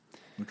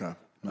 Okay.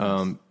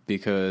 Nice.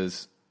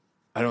 Because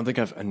I don't think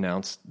I've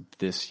announced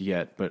this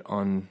yet, but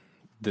on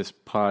this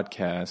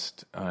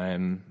podcast,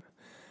 I'm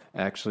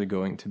actually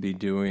going to be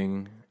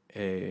doing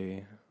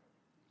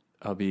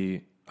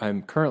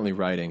I'm currently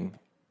writing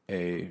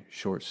a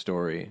short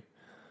story.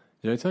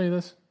 Did I tell you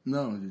this?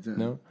 No, you didn't.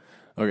 No?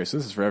 Okay, so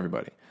this is for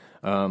everybody.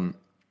 I'm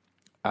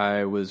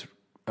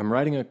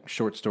writing a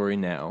short story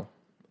now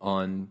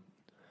on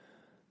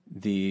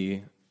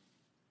the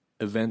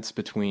events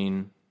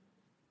between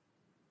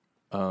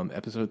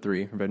Episode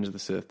 3, Revenge of the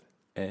Sith,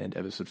 and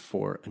Episode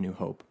 4, A New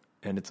Hope.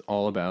 And it's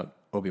all about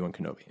Obi-Wan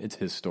Kenobi. It's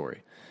his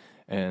story.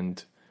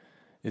 And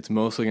it's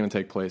mostly going to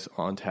take place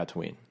on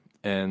Tatooine.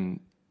 And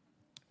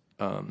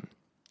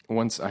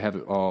once I have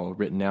it all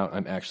written out,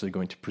 I'm actually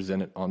going to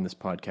present it on this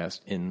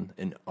podcast in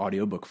an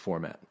audiobook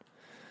format.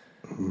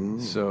 Ooh.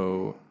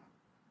 So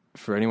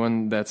for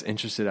anyone that's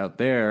interested out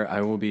there,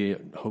 I will be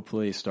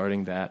hopefully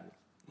starting that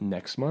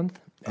next month.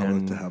 I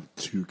would like to have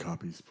 2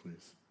 copies,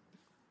 please.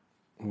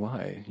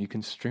 Why? You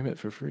can stream it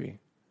for free.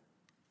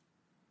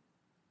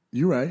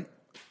 You right.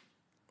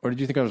 Or did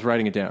you think I was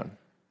writing it down?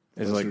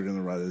 I thought you were going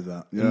to write it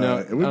down. Yeah, no,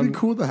 it would be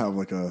cool to have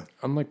like a...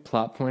 I'm like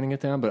plot pointing it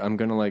down, but I'm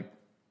going to like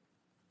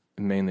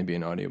mainly be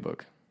an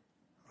audiobook.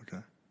 Okay.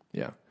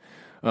 Yeah.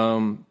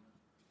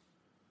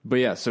 But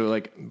yeah, so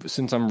like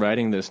since I'm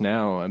writing this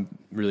now, I'm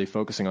really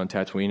focusing on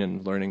Tatooine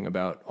and learning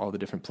about all the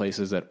different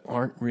places that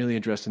aren't really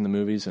addressed in the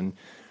movies. And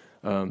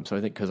so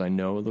I think because I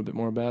know a little bit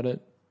more about it,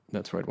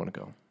 that's where I'd want to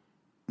go.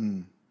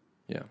 Mm.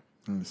 Yeah.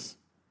 Nice.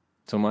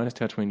 So mine is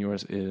Tatooine.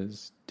 Yours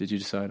is, did you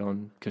decide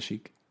on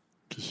Kashyyyk?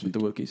 Kashyyyk. With the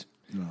Wookiees?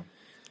 No.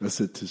 I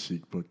said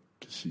Kashyyyk, but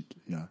Kashyyyk,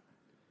 yeah.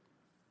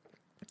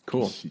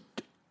 Cool. Kashyyyk.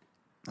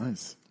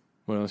 Nice.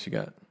 What else you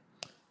got?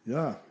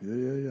 Yeah.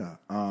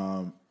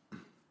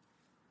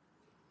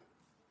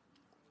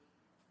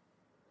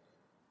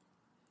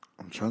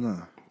 I'm trying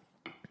to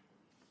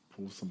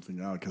pull something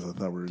out because I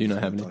thought we were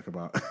going to talk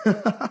about.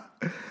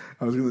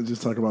 I was going to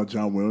just talk about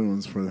John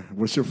Williams.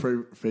 What's your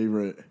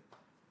favorite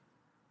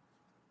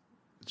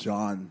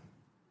John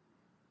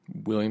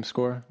Williams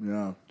score?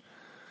 Yeah.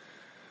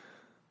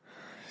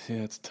 Yeah,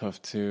 it's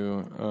tough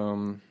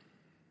too.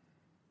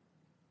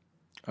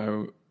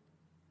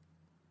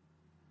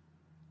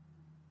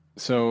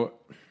 So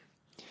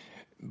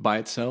by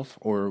itself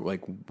or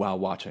like while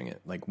watching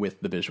it, like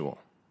with the visual?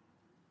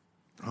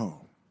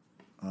 Oh.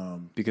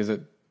 Because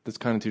that's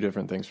kind of 2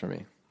 different things for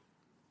me.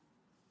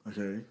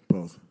 Okay,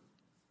 both.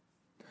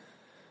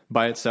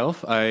 By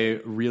itself, I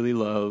really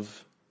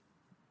love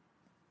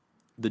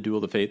the Duel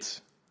of the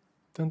Fates.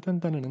 Dun, dun,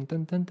 dun, dun,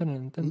 dun, dun,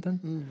 dun, dun,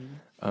 dun.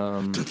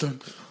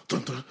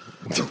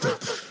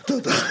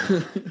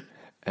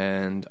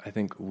 And I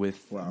think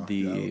with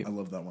I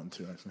love that one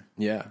too, actually.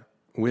 Yeah,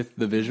 with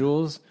the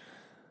visuals,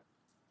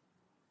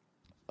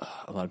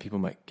 a lot of people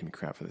might give me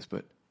crap for this,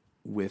 but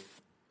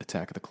with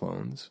Attack of the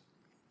Clones,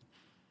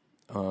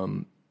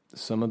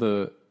 some of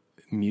the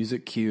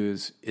music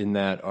cues in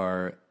that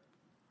are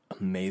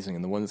amazing.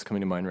 And the one that's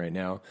coming to mind right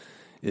now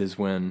is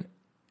when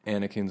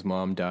Anakin's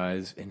mom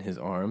dies in his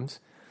arms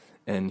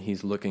and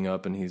he's looking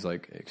up and he's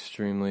like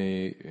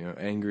extremely,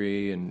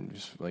 angry and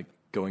just like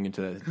going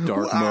into that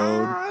dark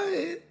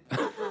mode.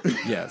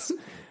 Yes.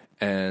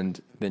 And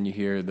then you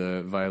hear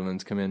the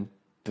violins come in.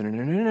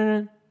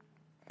 And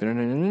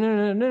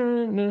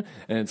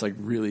it's like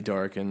really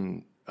dark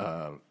and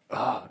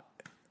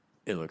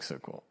it looks so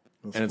cool.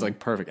 That's cool. It's like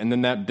perfect. And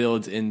then that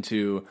builds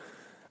into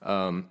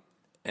an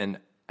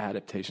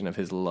adaptation of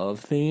his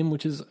love theme,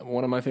 which is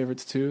one of my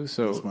favorites too.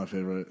 So that's my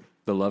favorite.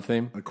 The love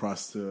theme?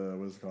 Across the,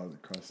 what is it called?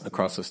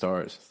 Across the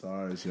Stars.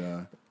 Stars,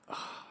 yeah.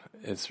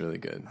 It's really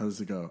good. How does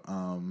it go?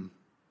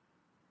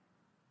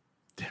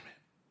 Damn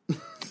it.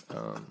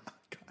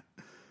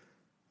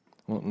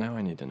 Well, now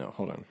I need to know.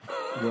 Hold on.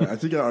 Yeah, I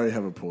think I already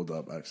have it pulled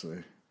up,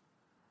 actually.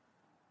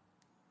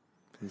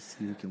 Let's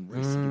see if you can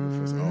race to give it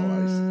first.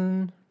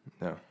 No.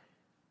 Yeah.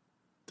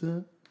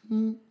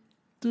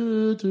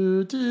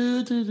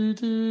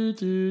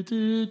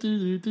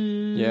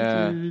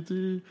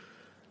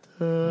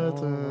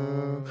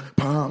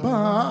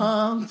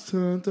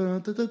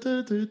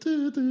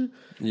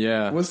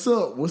 Yeah. What's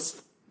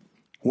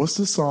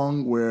the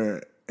song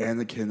where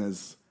Anakin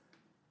is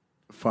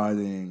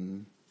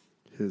fighting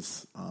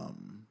his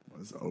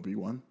what is it,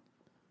 Obi-Wan?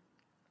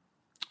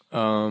 3. I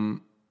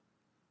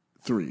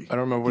don't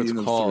remember what it's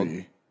called,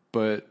 3.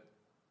 but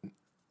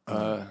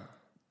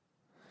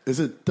is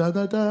it da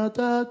da da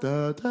da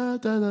da da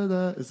da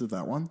da? Is it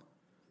that one,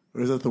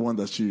 or is that the one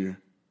that you?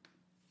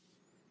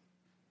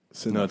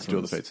 No, it's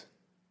Duel of the Fates.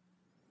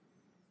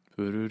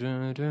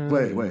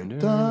 Wait.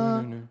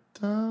 Da,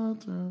 da,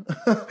 da.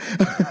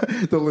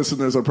 The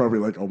listeners are probably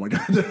like, "Oh my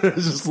god!" They're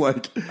just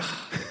like,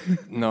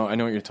 no, I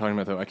know what you're talking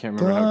about though. I can't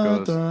remember how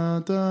it goes. Da,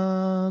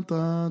 da,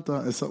 da,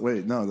 da. It's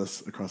wait, no,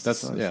 that's Across the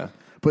Stars. Yeah,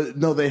 but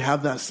no, they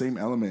have that same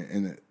element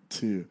in it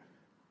too.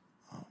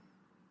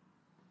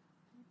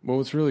 Well,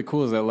 what's really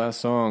cool is that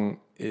last song.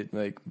 It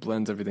like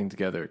blends everything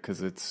together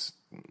because it's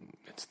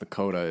the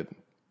coda.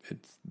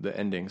 It's the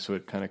ending, so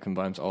it kind of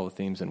combines all the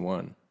themes in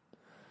one.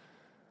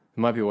 It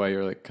might be why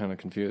you're like kind of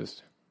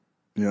confused.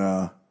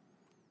 Yeah.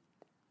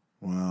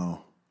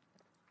 Wow.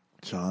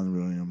 John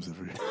Williams,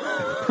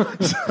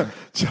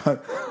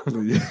 John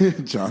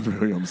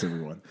Williams,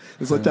 everyone.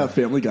 It's like that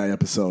Family Guy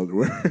episode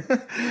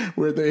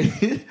where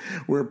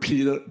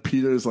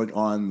Peter's like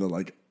on the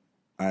like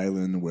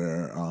island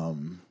where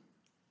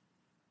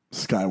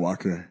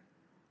Skywalker.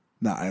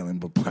 Not island,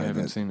 but I planet.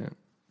 haven't seen it.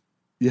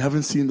 You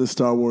haven't seen the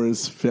Star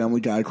Wars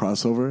Family Guy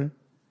crossover?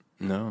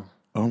 No.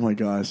 Oh my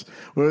gosh.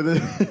 Where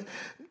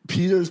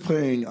Peter's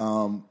playing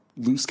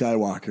Luke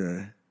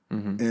Skywalker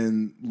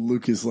and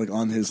Luke is like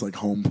on his like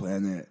home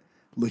planet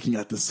looking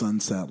at the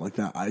sunset, like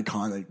that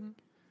iconic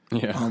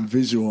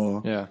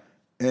visual. Yeah.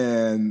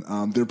 And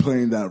they're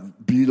playing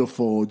that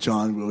beautiful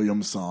John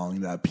Williams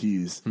song, that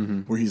piece,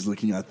 where he's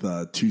looking at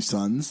the two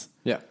suns.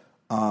 Yeah.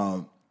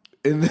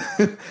 And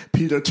then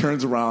Peter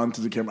turns around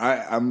to the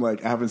camera. I'm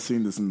like, I haven't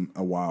seen this in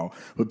a while,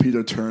 but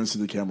Peter turns to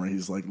the camera.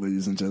 He's like,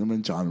 "Ladies and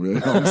gentlemen, John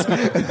Williams."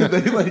 And then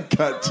they like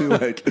cut to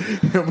like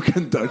him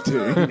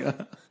conducting.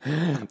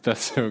 That's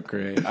so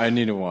great. I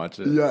need to watch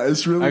it. Yeah,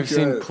 it's really I've good.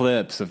 seen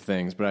clips of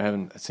things, but I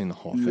haven't seen the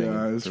whole thing.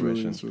 Yeah, in it's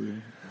really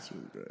fruition.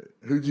 great.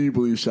 Who do you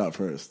believe shot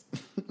first?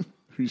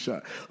 Who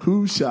shot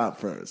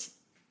first?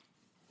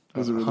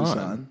 Was it really Han.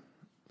 Sean?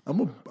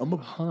 I'm a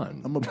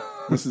Han.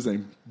 what's his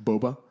name?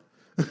 Boba?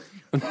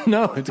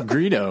 No, it's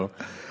Greedo.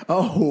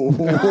 Oh,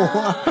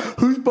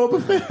 who's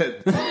Boba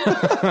Fett?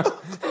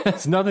 It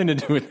has nothing to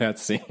do with that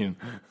scene.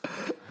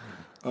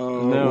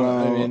 Oh, No,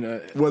 wow. I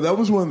mean, well, that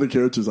was one of the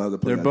characters I had to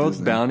play. they're at both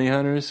Disney. bounty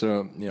hunters,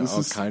 so I'll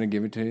is- kind of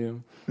give it to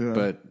you. Yeah.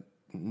 But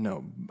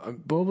no,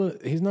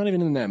 Boba, he's not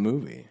even in that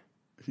movie.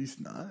 He's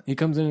not. He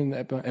comes in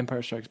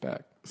Empire Strikes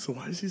Back So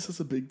why is he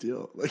such a big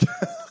deal? Like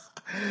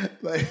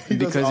he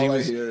does because all he I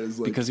was hear is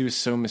like, because he was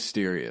so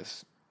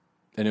mysterious,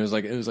 and it was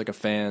like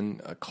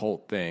a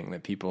cult thing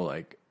that people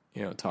like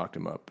talked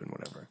him up and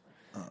whatever.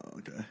 oh,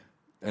 okay.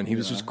 And he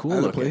was just cool I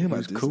had to looking. play him He at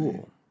was Disney.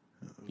 cool.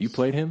 You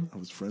played him? I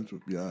was friends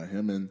with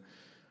him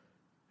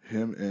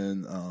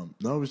and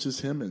no, it was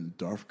just him and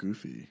Darth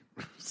Goofy.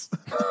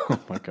 Oh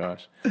my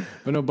gosh!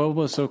 But no, Boba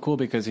was so cool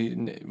because we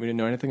didn't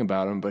know anything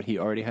about him, but he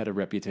already had a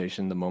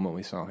reputation the moment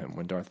we saw him.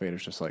 When Darth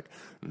Vader's just like,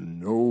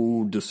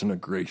 "No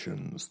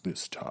disintegrations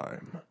this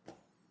time," and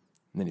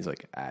then he's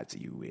like, "As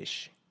you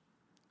wish."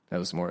 That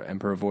was more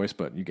Emperor voice,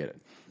 but you get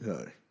it.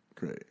 Yeah,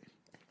 great.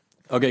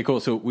 Okay, cool.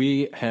 So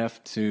we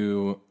have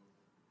to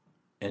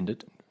end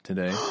it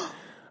today.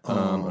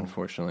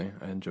 Unfortunately,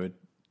 I enjoyed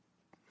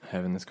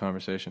having this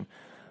conversation.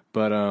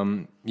 But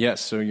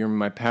yes, so you're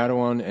my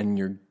Padawan, and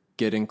you're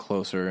getting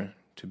closer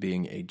to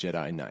being a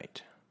Jedi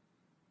Knight.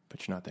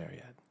 But you're not there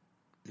yet.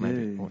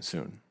 Maybe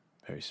soon,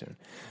 very soon.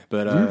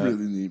 But We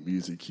really need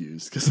music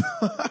cues because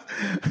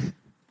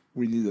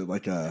we needed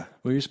like a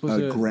well, you're supposed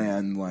to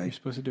grand You're like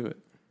supposed to do it.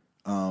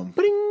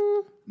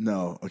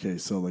 no. Okay,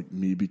 so like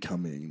me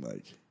becoming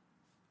like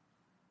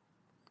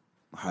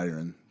higher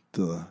in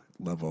the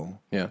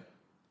level. Yeah.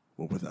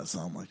 What would that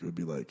sound like? It would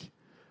be like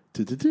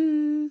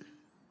do-do-do,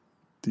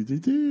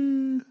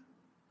 do-do-do,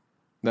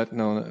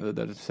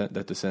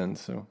 That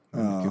descends. So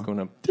keep going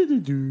up.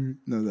 do-do-do.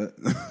 No, that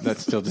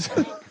That's still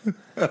descending.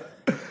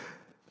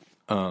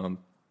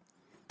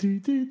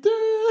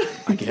 do-do-do.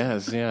 I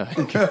guess. Yeah.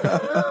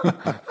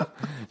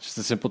 Just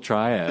a simple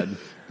triad.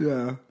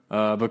 Yeah.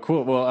 But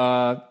cool.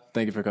 Well,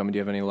 thank you for coming. Do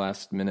you have any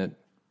last minute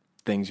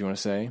things you want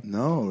to say?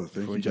 No, thank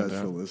Before you we jump guys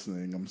for out.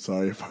 listening. I'm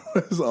sorry if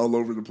I was all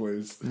over the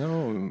place.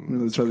 No. I'm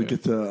gonna try to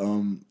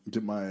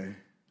get my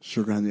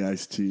sugar honey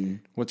iced tea.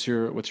 What's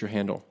your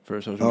handle for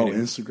social Oh,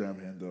 media?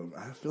 Instagram handle.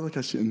 I feel like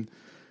I shouldn't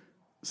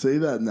say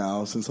that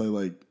now since I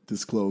like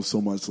disclose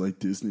so much like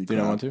Disney. Do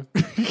you not crap.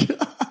 want to?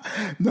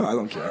 No, I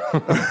don't care.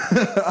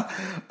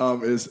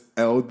 It's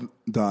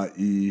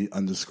L.E_Woods.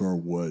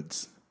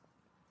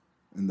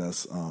 And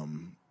that's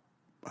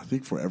I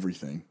think for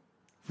everything.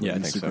 For Yeah, I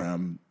think so.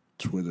 Instagram,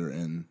 Twitter,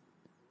 and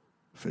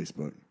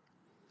Facebook.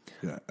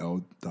 Yeah,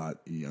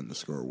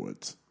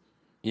 L.E_Woods.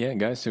 Yeah,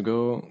 guys. So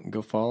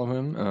go follow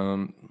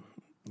him.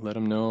 Let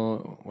him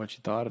know what you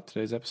thought of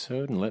today's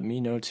episode, and let me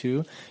know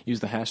too. Use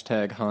the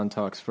hashtag Han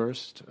Talks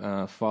First.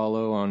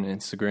 Follow on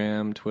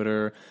Instagram,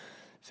 Twitter,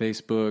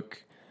 Facebook.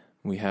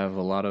 We have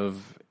a lot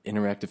of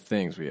interactive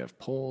things. We have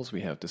polls,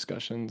 we have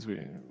discussions,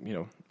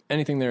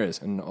 anything there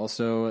is. And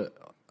also,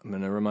 I'm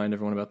going to remind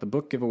everyone about the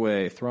book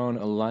giveaway, Thrawn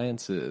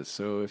Alliances.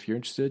 So if you're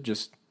interested,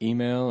 just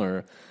email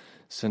or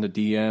send a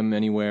DM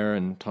anywhere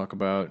and talk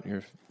about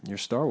your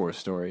Star Wars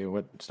story,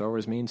 what Star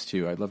Wars means to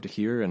you. I'd love to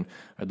hear and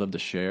I'd love to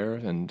share.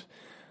 And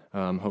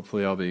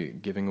hopefully I'll be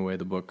giving away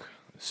the book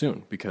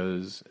soon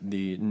because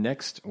the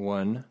next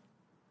one,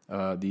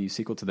 the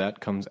sequel to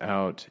that, comes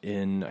out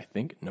in, I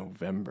think,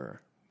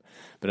 November.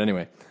 But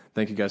anyway,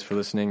 thank you guys for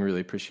listening. Really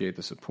appreciate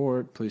the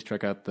support. Please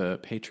check out the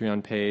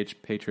Patreon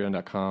page,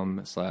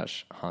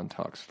 patreon.com/Han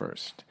Talks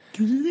First.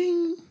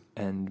 Doo-doo-ding.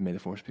 And may the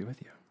Force be with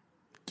you.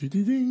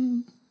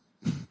 Doo-doo-ding.